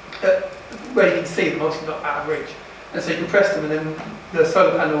 where you can see them, obviously not out of reach. And so you can press them, and then the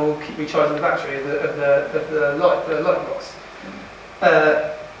solar panel will keep recharging the battery of the light box.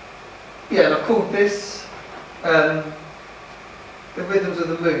 Yeah, and I've called this the Rhythms of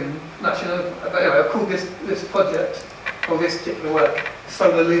the Moon. Actually, anyway, I've called this project, or this particular work,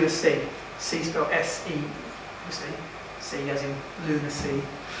 Solar Lunar Sea. C spelled S-E, obviously. C as in lunar sea.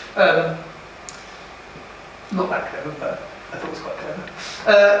 Not that clever, but I thought it was quite clever.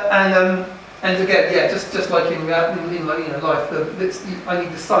 And again, yeah, just like in life, I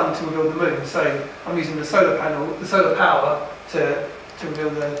need the sun to reveal the moon. So I'm using the solar panel, the solar power to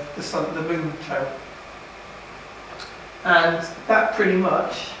reveal the sun, the moon trail. And that pretty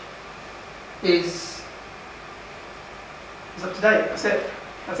much is up to date. That's it.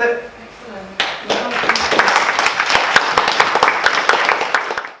 Excellent.